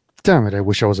 damn it, I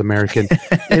wish I was American.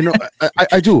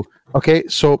 I do. Okay,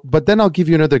 so, but then I'll give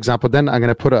you another example. Then I'm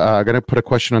gonna put a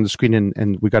question on the screen,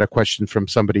 and we got a question from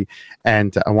somebody,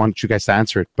 and I want you guys to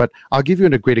answer it. But I'll give you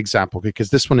a great example,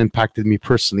 because this one impacted me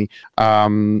personally.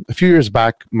 A few years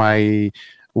back, my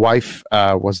wife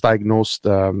was diagnosed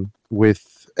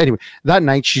with. Anyway, that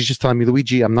night she's just telling me,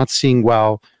 Luigi, I'm not seeing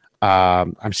well.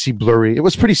 I'm seeing blurry. It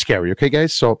was pretty scary. Okay,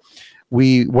 guys. So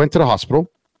we went to the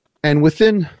hospital, and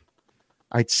within,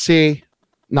 I'd say,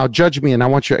 now judge me, and I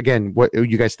want you, again, what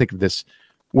you guys think of this.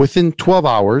 Within 12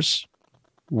 hours,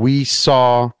 we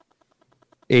saw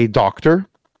a doctor.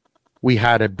 We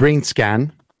had a brain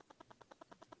scan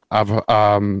of,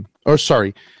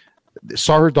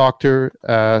 saw her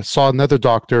doctor, saw another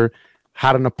doctor,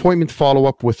 had an appointment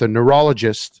follow-up with a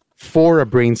neurologist for a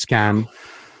brain scan,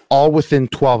 all within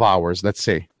 12 hours, let's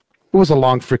say. It was a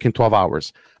long freaking 12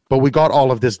 hours. But we got all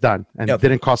of this done, and it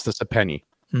didn't cost us a penny.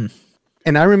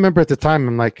 And I remember at the time,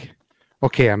 I'm like,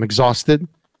 okay, I'm exhausted.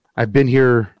 I've been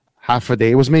here half a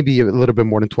day. It was maybe a little bit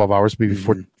more than 12 hours, maybe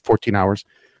 14 hours.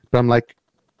 But I'm like,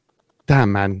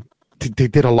 damn, man, they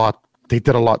did a lot. They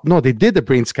did a lot. No, they did the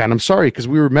brain scan. I'm sorry, because I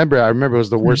remember it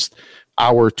was the worst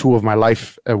hour or two of my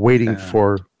life waiting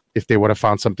for if they would have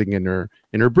found something in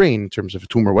her brain in terms of a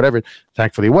tumor or whatever.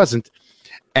 Thankfully, it wasn't.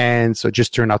 And so it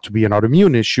just turned out to be an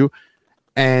autoimmune issue.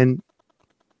 And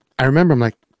I remember I'm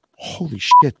like, holy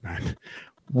shit, man.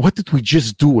 What did we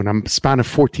just do in a span of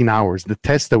 14 hours? The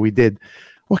test that we did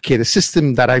okay, the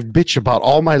system that I've bitched about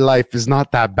all my life is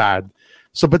not that bad.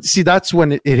 So, but see, that's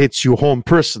when it hits you home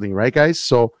personally, right, guys?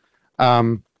 So,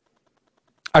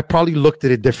 I probably looked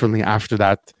at it differently after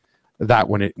that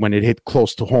when it hit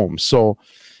close to home. So,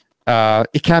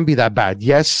 it can't be that bad.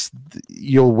 Yes,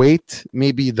 you'll wait,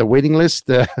 maybe the waiting list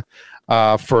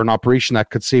for an operation that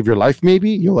could save your life. Maybe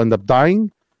you'll end up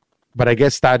dying, but I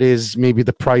guess that is maybe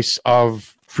the price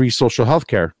of free social health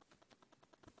care.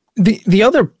 The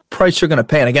other price you're going to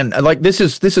pay, and again, like this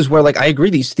is where, like, I agree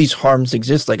these harms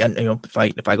exist. Like, if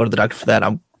I go to the doctor for that,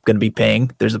 I'm going to be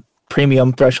paying. There's a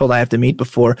premium threshold I have to meet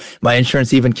before my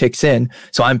insurance even kicks in.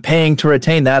 So I'm paying to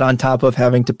retain that on top of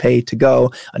having to pay to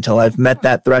go until I've met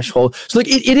that threshold. So like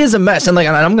it is a mess. And like,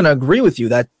 and I'm going to agree with you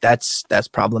that that's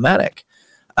problematic.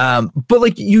 But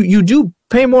like you do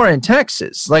pay more in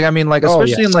taxes. Like, I mean, like,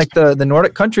 especially in like the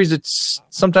Nordic countries, it's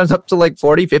sometimes up to like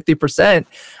 40-50%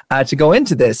 to go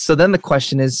into this. So then the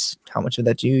question is, how much of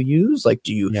that do you use? Like,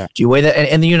 do you weigh that? And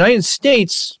in the United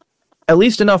States, at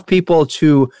least enough people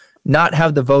to not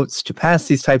have the votes to pass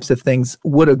these types of things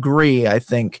would agree, I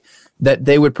think, that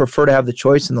they would prefer to have the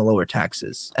choice in the lower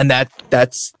taxes. And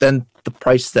that's then the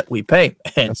price that we pay.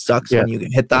 And it sucks when you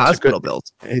hit the hospital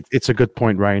bills. It's a good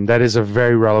point, Ryan. That is a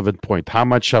very relevant point. How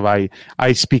much have I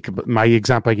speak, my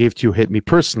example I gave to you hit me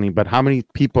personally, but how many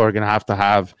people are going to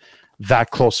have that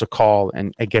close a call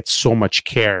and get so much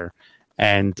care?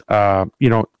 And,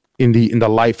 in the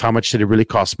life, how much did it really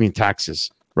cost me in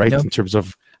taxes, right? In terms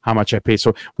of how much I pay.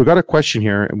 So we got a question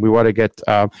here, and we want to get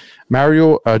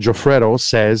Mario Joffredo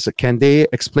says, can they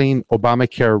explain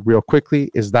Obamacare real quickly?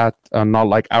 Is that not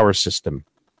like our system?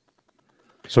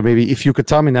 So maybe if you could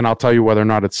tell me, then I'll tell you whether or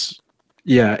not it's.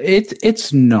 Yeah,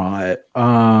 it's not.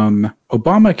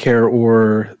 Obamacare,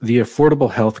 or the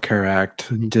Affordable Health Care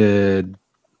Act,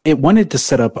 it wanted to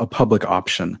set up a public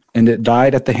option, and it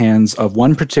died at the hands of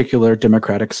one particular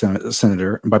Democratic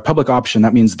senator. And by public option,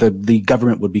 that means the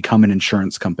government would become an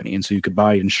insurance company, and so you could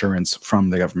buy insurance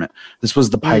from the government. This was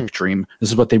the pipe dream.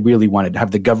 This is what they really wanted, to have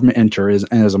the government enter as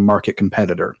a market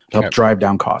competitor to help drive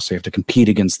down costs. So you have to compete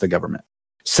against the government.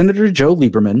 Senator Joe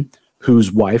Lieberman,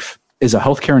 whose wife is a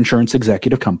healthcare insurance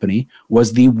executive company,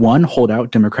 was the one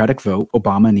holdout Democratic vote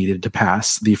Obama needed to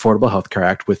pass the Affordable Health Care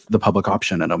Act with the public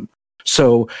option in them.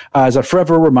 So as a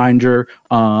forever reminder,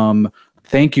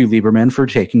 thank you, Lieberman, for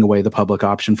taking away the public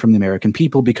option from the American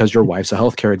people, because your wife's a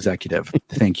healthcare executive.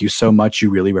 Thank you so much. You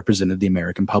really represented the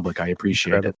American public. I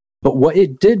appreciate it. But what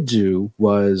it did do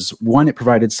was, one, it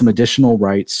provided some additional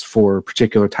rights for a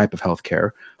particular type of healthcare.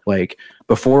 Like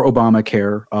before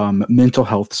Obamacare, mental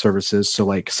health services, so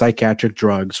like psychiatric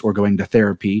drugs or going to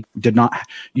therapy,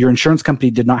 your insurance company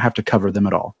did not have to cover them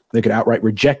at all. They could outright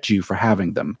reject you for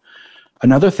having them.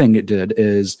 Another thing it did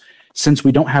is, since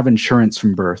we don't have insurance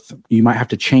from birth, you might have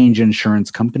to change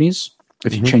insurance companies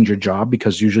if you change your job,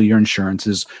 because usually your insurance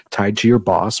is tied to your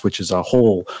boss, which is a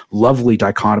whole lovely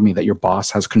dichotomy that your boss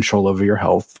has control over your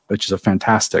health, which is a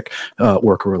fantastic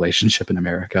worker relationship in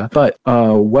America. But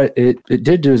what it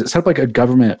did do is it set up like a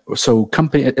government,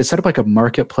 it set up like a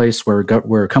marketplace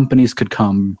where companies could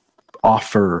come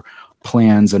offer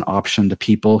plans and option to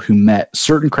people who met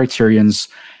certain criterions,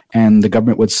 and the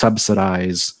government would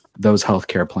subsidize those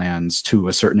healthcare plans to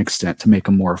a certain extent to make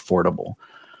them more affordable.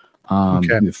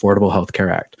 The Affordable Health Care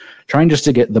Act, trying just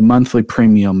to get the monthly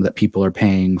premium that people are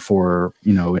paying for,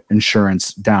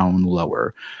 insurance down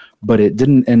lower. But it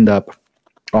didn't end up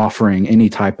offering any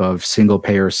type of single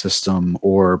payer system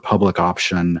or public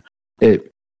option.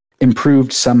 It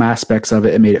improved some aspects of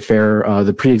it. It made it fair.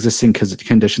 The pre-existing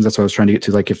conditions, that's what I was trying to get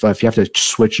to. Like if you have to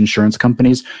switch insurance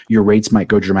companies, your rates might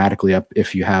go dramatically up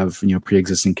if you have,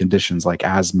 pre-existing conditions like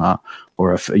asthma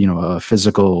or a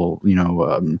physical,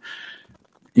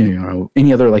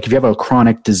 any other, like if you have a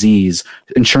chronic disease,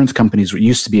 insurance companies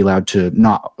used to be allowed to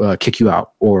not kick you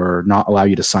out or not allow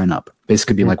you to sign up.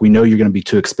 Basically being like, we know you're going to be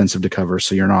too expensive to cover,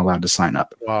 so you're not allowed to sign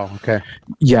up. Wow. Okay.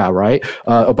 Yeah. Right.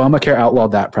 Obamacare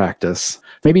outlawed that practice.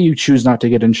 Maybe you choose not to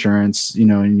get insurance,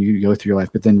 and you go through your life,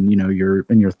 but then, you're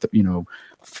in your,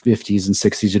 50s and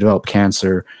 60s, you develop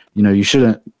cancer, you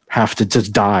shouldn't have to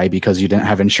just die because you didn't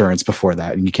have insurance before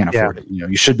that and you can't afford it.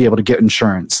 You should be able to get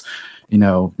insurance.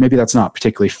 Maybe that's not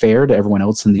particularly fair to everyone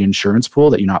else in the insurance pool,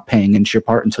 that you're not paying into your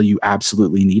part until you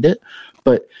absolutely need it.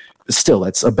 But still,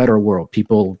 it's a better world.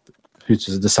 People who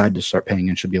just decide to start paying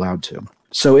in should be allowed to.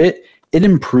 So it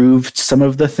improved some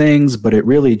of the things, but it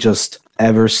really just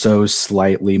ever so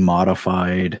slightly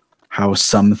modified how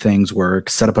some things work,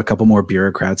 set up a couple more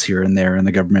bureaucrats here and there in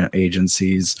the government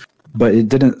agencies, but it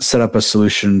didn't set up a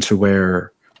solution to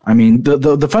where,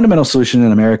 the fundamental solution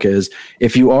in America is,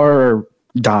 if you are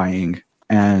dying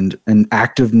and an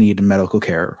active need in medical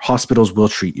care, hospitals will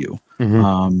treat you.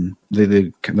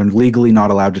 They're legally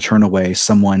not allowed to turn away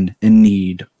someone in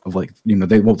need of, like, you know,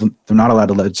 they're not allowed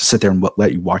to sit there and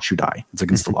let you watch you die. It's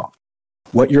against the law.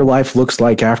 What your life looks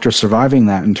like after surviving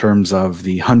that, in terms of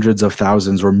the hundreds of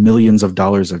thousands or millions of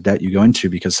dollars of debt you go into,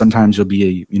 because sometimes you'll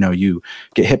be, you know, you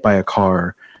get hit by a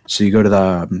car, so you go to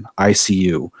the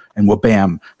ICU, and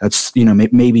bam, that's, you know,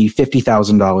 maybe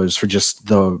 $50,000 for just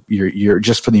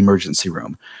just for the emergency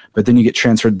room. But then you get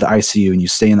transferred to the ICU and you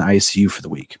stay in the ICU for the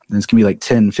week, and it's gonna be like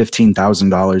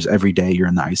 $10,000-$15,000 every day you're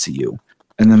in the ICU.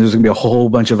 And then there's gonna be a whole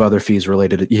bunch of other fees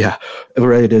related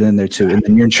in there too. And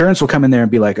then your insurance will come in there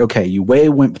and be like, okay, you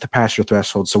went past your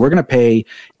threshold, so we're gonna pay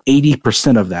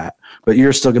 80% of that, but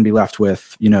you're still gonna be left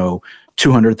with, you know,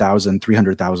 $200,000,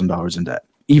 $300,000 in debt.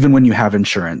 Even when you have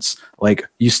insurance, like,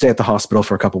 you stay at the hospital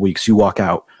for a couple of weeks, you walk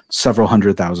out several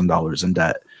 $100,000 in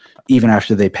debt, even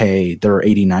after they pay their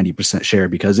 80-90% share,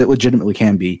 because it legitimately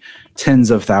can be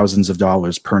tens of thousands of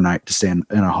dollars per night to stay in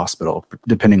a hospital,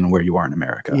 depending on where you are in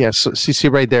America. Yes, so see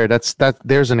right there.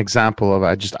 There's an example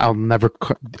of I'll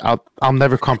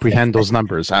never comprehend those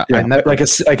numbers. I never, like a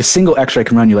single X-ray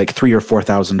can run you like $3,000 or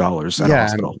 $4,000 at a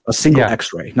hospital. A single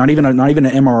X-ray, not even an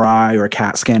MRI or a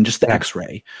CAT scan, just the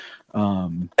X-ray.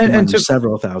 And to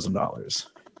several $1,000s.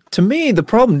 To me, the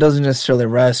problem doesn't necessarily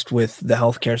rest with the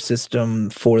healthcare system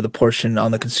for the portion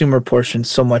on the consumer portion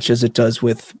so much as it does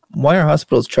with why are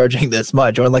hospitals charging this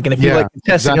much? Or like, and if you like the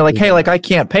test and you're like, hey, like, I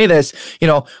can't pay this, you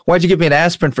know, why'd you give me an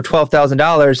aspirin for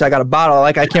 $12,000? I got a bottle,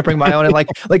 like, I can't bring my own. And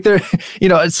like there, you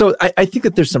know, so I think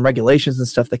that there's some regulations and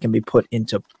stuff that can be put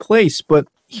into place. But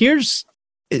here's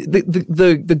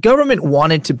the government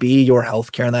wanted to be your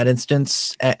healthcare in that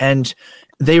instance, and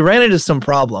they ran into some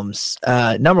problems.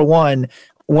 Number one,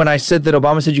 when I said that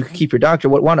Obama said you could keep your doctor,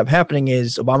 what wound up happening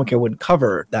is Obamacare wouldn't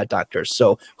cover that doctor.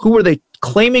 So who were they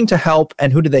claiming to help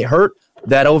and who did they hurt?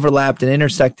 That overlapped and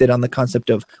intersected on the concept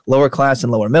of lower class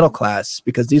and lower middle class,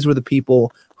 because these were the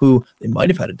people who they might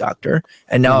have had a doctor.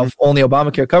 And now if only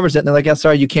Obamacare covers it, and they're like, yeah,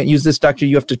 sorry, you can't use this doctor.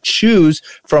 You have to choose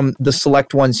from the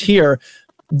select ones here.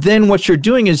 Then what you're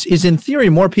doing is in theory,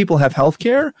 more people have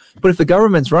healthcare, but if the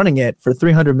government's running it for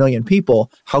 300 million people,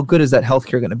 how good is that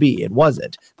healthcare going to be? It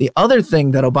wasn't. The other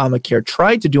thing that Obamacare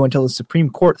tried to do until the Supreme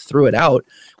Court threw it out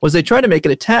was they tried to make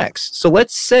it a tax. So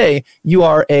let's say you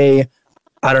are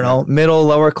middle,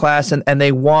 lower class, and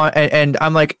they want, and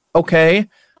I'm like, okay,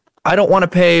 I don't want to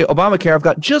pay Obamacare. I've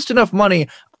got just enough money.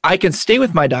 I can stay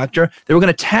with my doctor. They were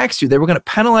going to tax you. They were going to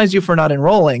penalize you for not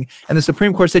enrolling. And the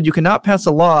Supreme Court said you cannot pass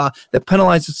a law that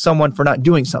penalizes someone for not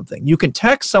doing something. You can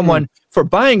tax someone for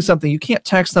buying something. You can't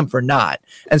tax them for not.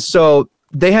 And so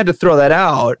they had to throw that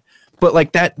out. But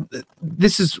like that,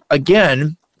 this is,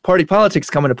 again, party politics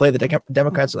come into play. The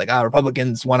Democrats are like,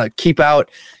 Republicans want to keep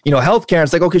out, healthcare.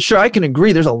 It's like, okay, sure, I can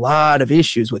agree. There's a lot of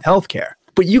issues with healthcare,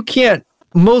 but you can't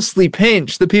mostly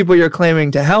pinch the people you're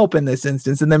claiming to help in this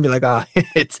instance and then be like,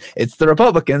 it's the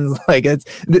Republicans. Like,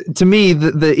 to me,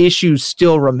 the issue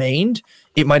still remained.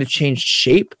 It might have changed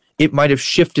shape. It might have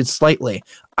shifted slightly.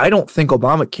 I don't think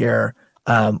Obamacare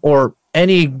or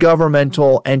any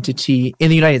governmental entity in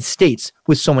the United States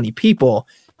with so many people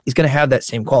is going to have that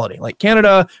same quality. Like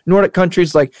Canada, Nordic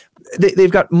countries, like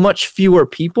they've got much fewer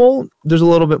people. There's a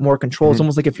little bit more control. It's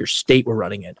almost like if your state were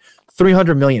running it.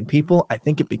 300 million people, I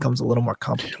think it becomes a little more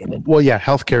complicated. Well, yeah,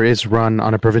 healthcare is run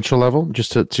on a provincial level,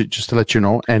 just to let you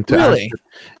know. And to really?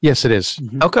 Yes, it is.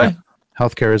 Okay.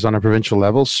 Healthcare is on a provincial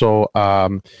level. So,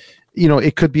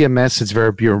 it could be a mess. It's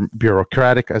very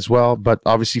bureaucratic as well. But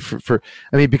obviously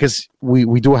because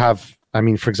we do have,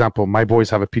 for example, my boys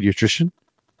have a pediatrician,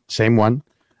 same one.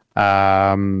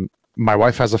 My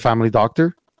wife has a family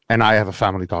doctor and I have a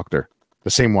family doctor,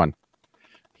 the same one.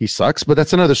 He sucks, but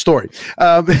that's another story.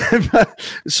 But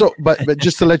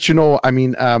just to let you know,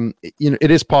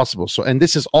 it is possible. So, and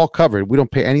this is all covered. We don't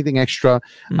pay anything extra.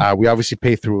 We obviously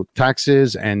pay through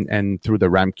taxes and through the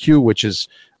RAMQ, which is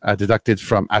deducted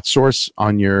from at source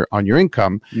on your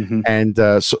income. And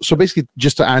so basically,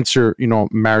 just to answer,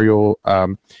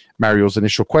 Mario's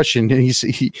initial question,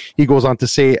 he goes on to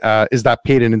say, "Is that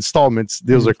paid in installments?"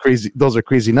 Those are crazy. Those are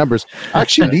crazy numbers.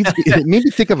 Actually, it made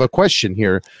me think of a question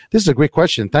here. This is a great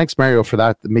question. Thanks, Mario, for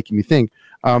that, making me think.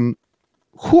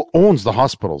 Who owns the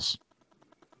hospitals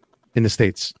in the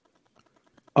States?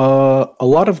 A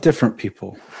lot of different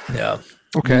people. Yeah.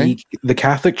 Okay. The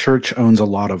Catholic Church owns a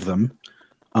lot of them.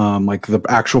 Like the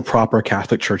actual proper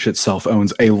Catholic Church itself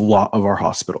owns a lot of our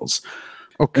hospitals.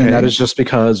 Okay. And that is just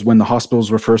because when the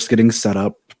hospitals were first getting set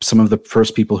up, some of the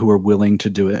first people who were willing to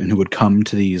do it and who would come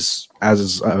to these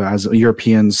as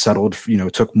Europeans settled,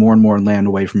 took more and more land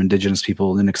away from indigenous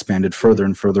people and expanded further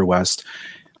and further west.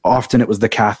 often it was the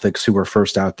Catholics who were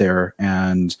first out there,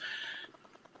 and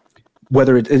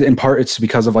whether in part it's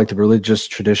because of like the religious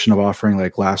tradition of offering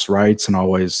like last rites and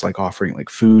always like offering like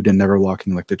food and never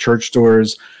locking like the church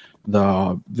doors,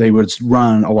 they would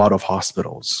run a lot of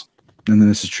hospitals. And then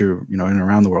this is true, in and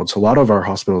around the world. So a lot of our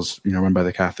hospitals, run by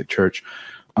the Catholic Church,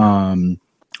 a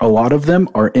lot of them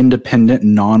are independent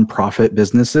nonprofit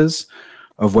businesses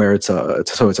of where it's a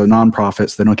nonprofit,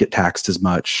 so they don't get taxed as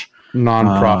much.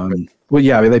 Nonprofit. Well,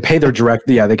 yeah, they pay their direct.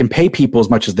 Yeah, they can pay people as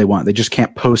much as they want. They just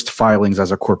can't post filings as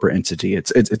a corporate entity.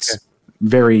 It's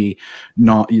very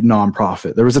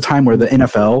non-profit. There was a time where the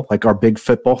NFL, like our big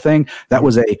football thing, that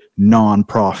was a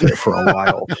non-profit for a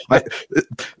while.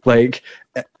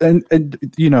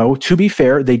 To be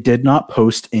fair, they did not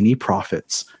post any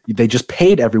profits. They just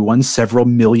paid everyone several $1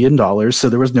 million, so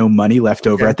there was no money left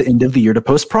over at the end of the year to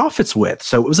post profits with.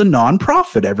 So it was a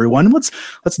non-profit. Everyone,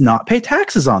 let's not pay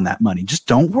taxes on that money. Just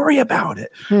don't worry about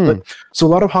it. So a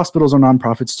lot of hospitals are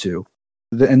non-profits too.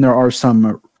 And there are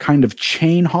some kind of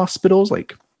chain hospitals,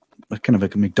 like kind of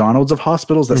like a McDonald's of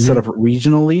hospitals that set up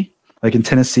regionally. Like in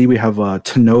Tennessee, we have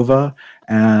Tenova,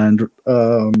 and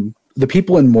the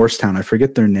people in Morristown, I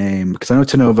forget their name because I know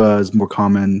Tenova is more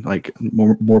common, like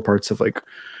more parts of like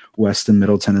West and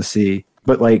Middle Tennessee.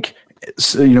 But like,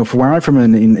 so, from where I'm from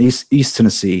in East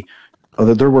Tennessee,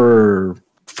 there were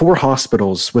 4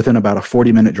 hospitals within about a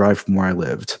 40-minute drive from where I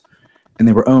lived. And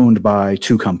they were owned by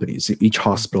 2 companies. Each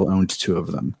hospital owned 2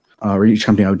 of them, or each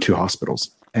company owned 2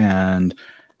 hospitals. And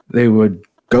they would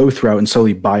go throughout and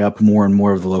slowly buy up more and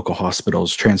more of the local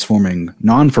hospitals, transforming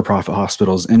non-for-profit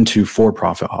hospitals into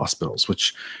for-profit hospitals,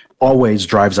 which always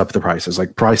drives up the prices.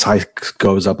 Like price hike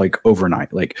goes up like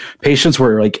overnight. Like patients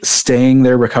were like staying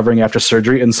there recovering after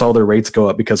surgery and saw their rates go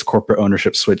up because corporate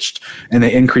ownership switched, and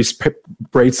they increased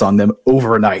rates on them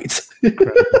overnight.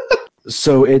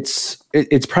 So it's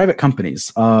private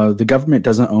companies. The government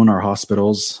doesn't own our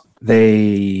hospitals.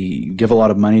 They give a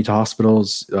lot of money to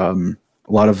hospitals.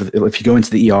 If you go into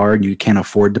the ER and you can't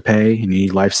afford to pay and you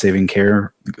need life-saving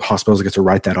care, hospitals get to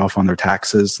write that off on their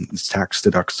taxes. It's tax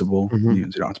deductible. You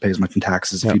don't have to pay as much in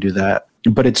taxes if you do that.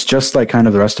 But it's just like kind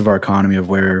of the rest of our economy of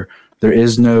where there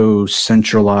is no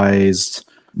centralized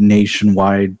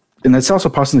nationwide. And that's also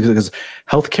possible because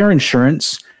healthcare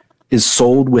insurance is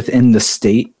sold within the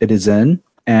state it is in,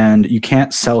 and you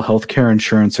can't sell healthcare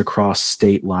insurance across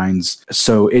state lines.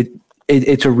 So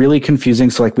it's a really confusing.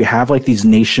 So like we have like these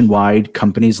nationwide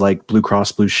companies like Blue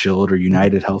Cross Blue Shield or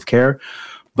United Healthcare,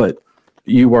 but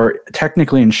you are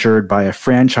technically insured by a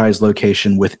franchise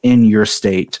location within your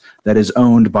state that is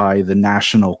owned by the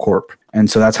national corp. And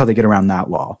so that's how they get around that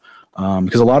law.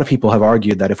 Because a lot of people have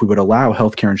argued that if we would allow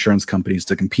healthcare insurance companies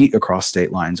to compete across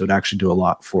state lines, it would actually do a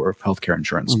lot for healthcare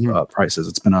insurance prices.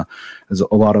 It's been a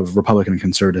lot of Republican and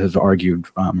conservatives have argued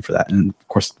for that. And of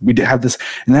course, we did have this,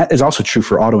 and that is also true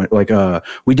for auto. Like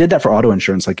we did that for auto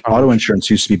insurance. Like auto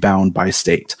insurance used to be bound by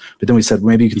state, but then we said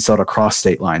maybe you can sell it across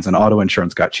state lines, and auto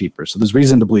insurance got cheaper. So there's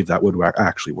reason to believe that would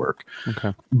actually work.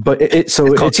 Okay, but it's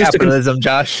called capitalism,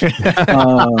 Josh.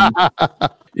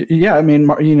 Yeah, I mean,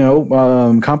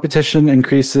 competition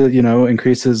increases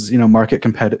market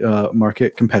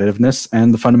competitiveness,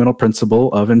 and the fundamental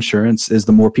principle of insurance is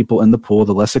the more people in the pool,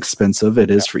 the less expensive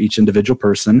it is for each individual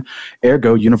person.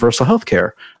 Ergo, universal health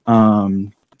care. He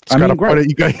got you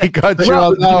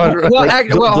on that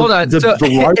one. Hold on. So if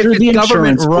it's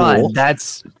government run,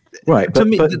 that's right. To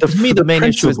me, the main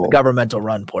issue is the governmental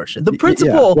run portion. The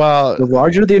principle. Well, the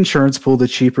larger the insurance pool, the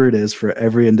cheaper it is for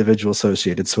every individual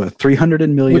associated. So 300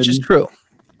 million, which is true.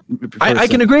 I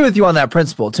can agree with you on that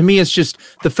principle. To me, it's just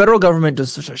the federal government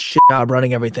does such a shit job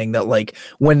running everything that like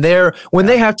when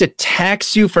they have to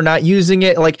tax you for not using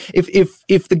it, like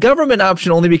if the government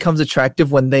option only becomes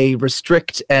attractive when they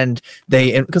restrict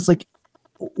because like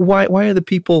why are the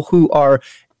people who are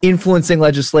influencing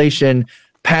legislation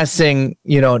passing,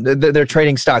 they're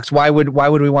trading stocks? Why would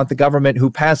we want the government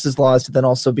who passes laws to then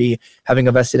also be having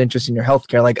a vested interest in your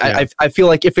healthcare? Like I feel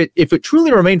like if it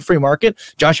truly remained free market,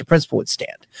 Josh, your principle would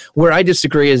stand. Where I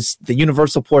disagree is the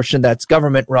universal portion that's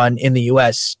government run in the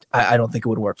US. I don't think it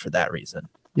would work for that reason.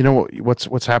 You know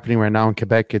what's happening right now in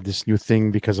Quebec, this new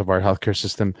thing because of our healthcare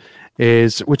system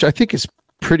is, which I think is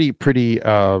pretty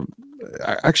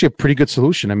actually a pretty good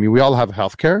solution. I mean, we all have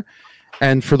healthcare,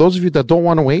 and for those of you that don't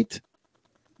want to wait,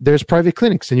 there's private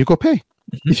clinics and you go pay.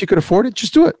 If you could afford it,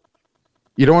 just do it.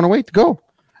 You don't want to wait, go.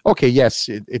 Okay, yes,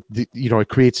 it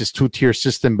creates this 2-tier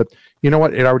system, but you know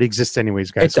what? It already exists anyways,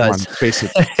 guys. It does. Come on, face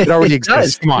it. It already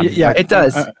exists. Come on. Yeah, it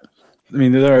does. I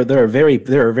mean, there are very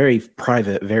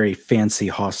private, very fancy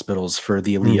hospitals for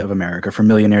the elite of America, for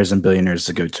millionaires and billionaires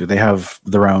to go to. They have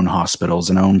their own hospitals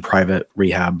and own private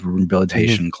rehab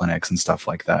rehabilitation clinics and stuff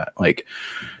like that. Like,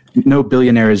 no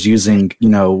billionaire is using,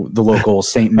 the local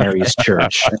St. Mary's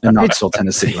Church in Knoxville,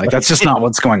 Tennessee. Like, that's just not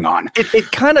what's going on.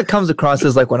 It kind of comes across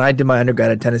as like when I did my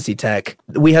undergrad at Tennessee Tech,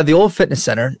 we had the old fitness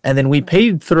center, and then we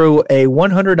paid through a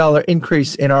 $100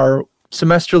 increase in our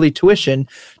semesterly tuition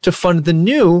to fund the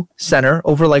new center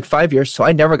over like 5 years. So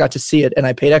I never got to see it, and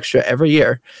I paid extra every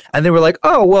year. And they were like,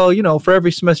 oh, well, for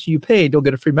every semester you paid, you'll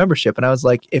get a free membership. And I was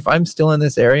like, if I'm still in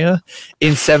this area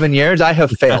in 7 years, I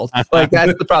have failed. Like,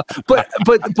 that's the problem.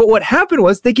 But what happened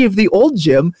was they gave the old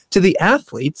gym to the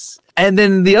athletes, and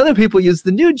then the other people used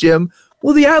the new gym.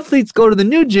 Well, the athletes go to the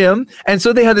new gym, and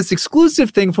so they had this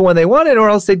exclusive thing for when they wanted, or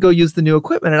else they'd go use the new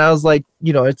equipment. And I was like,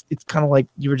 it's kind of like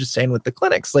you were just saying with the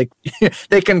clinics. Like,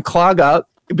 they can clog up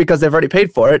because they've already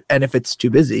paid for it, and if it's too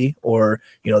busy or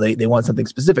they want something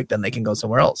specific, then they can go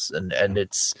somewhere else. And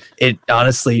it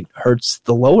honestly hurts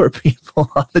the lower people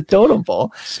on the totem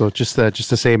pole. So just to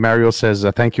say, Mario says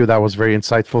thank you. That was very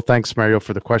insightful. Thanks, Mario,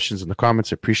 for the questions and the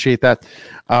comments. I appreciate that.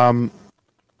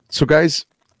 So guys,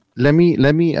 let me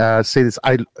say this.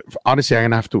 I'm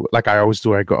gonna have to, like I always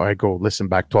do, I go listen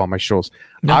back to all my shows.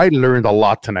 No. I learned a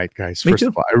lot tonight, guys. First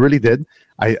of all, I really did.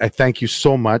 I thank you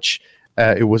so much.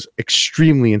 It was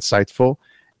extremely insightful,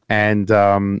 and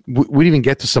we didn't even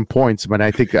get to some points, but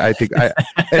I think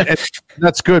and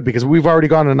that's good because we've already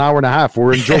gone an hour and a half.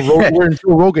 We're in Joe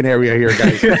Rogan area here,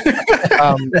 guys.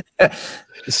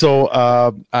 So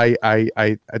I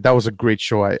that was a great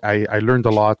show. I learned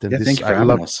a lot, and thank you for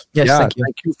having us. Yes,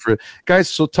 thank you for guys.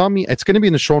 So tell me, it's going to be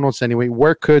in the show notes anyway.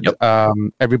 Where could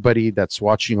everybody that's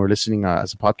watching or listening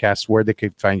as a podcast, where they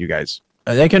could find you guys?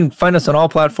 They can find us on all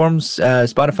platforms: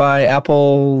 Spotify,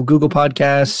 Apple, Google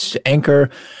Podcasts, Anchor.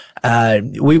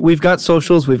 We've got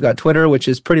socials. We've got Twitter, which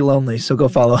is pretty lonely, so go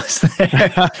follow us there.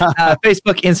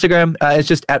 Facebook, Instagram. It's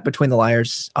just at Between the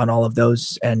Liars on all of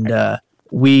those, and.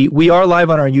 We are live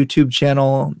on our YouTube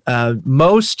channel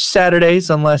most Saturdays,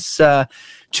 unless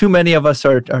too many of us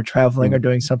are traveling or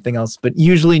doing something else, but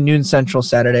usually noon Central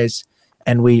Saturdays,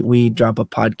 and we drop a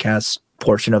podcast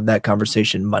portion of that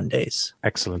conversation Mondays.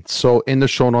 Excellent. So in the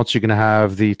show notes, you're going to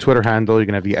have the Twitter handle, you're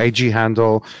going to have the IG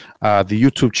handle, the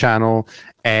YouTube channel,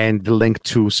 and the link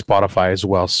to Spotify as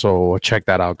well. So check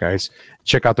that out, guys.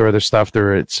 Check out their other stuff.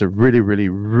 It's really, really,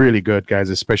 really good,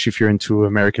 guys, especially if you're into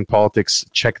American politics.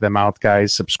 Check them out,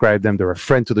 guys. Subscribe them. They're a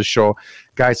friend to the show.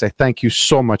 Guys, I thank you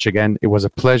so much again. It was a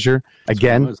pleasure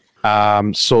again.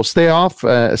 So stay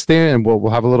and we'll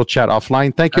have a little chat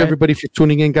offline. Thank you, everybody, for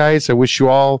tuning in, guys. I wish you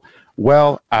all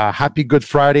well. Happy Good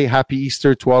Friday. Happy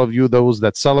Easter to all of you, those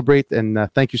that celebrate. And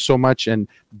thank you so much. And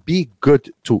be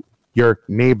good to your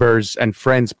neighbors and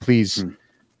friends, please.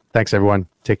 Thanks, everyone.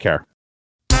 Take care.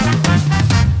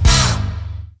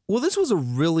 Well, this was a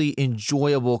really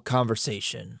enjoyable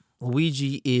conversation.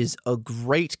 Luigi is a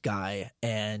great guy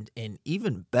and an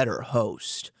even better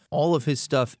host. All of his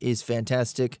stuff is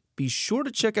fantastic. Be sure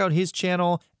to check out his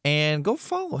channel and go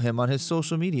follow him on his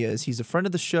social medias. He's a friend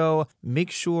of the show.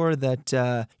 Make sure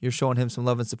that you're showing him some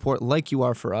love and support like you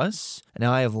are for us.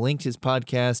 Now, I have linked his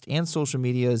podcast and social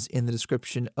medias in the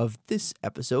description of this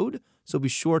episode, so be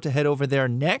sure to head over there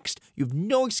next. You have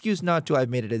no excuse not to. I've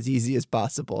made it as easy as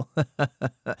possible.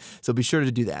 So be sure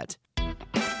to do that.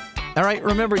 All right,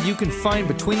 remember, you can find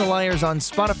Between the Liars on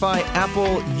Spotify,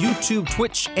 Apple, YouTube,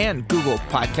 Twitch, and Google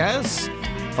Podcasts.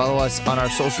 Follow us on our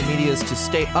social medias to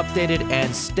stay updated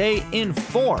and stay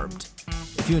informed.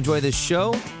 If you enjoy this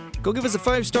show, go give us a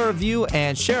 5-star review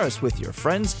and share us with your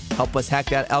friends. Help us hack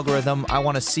that algorithm. I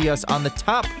want to see us on the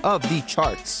top of the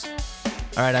charts.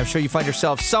 All right, I'm sure you find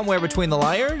yourself somewhere between the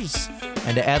liars.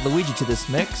 And to add Luigi to this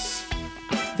mix,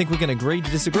 I think we can agree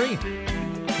to disagree.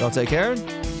 Y'all take care.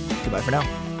 Goodbye for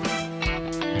now.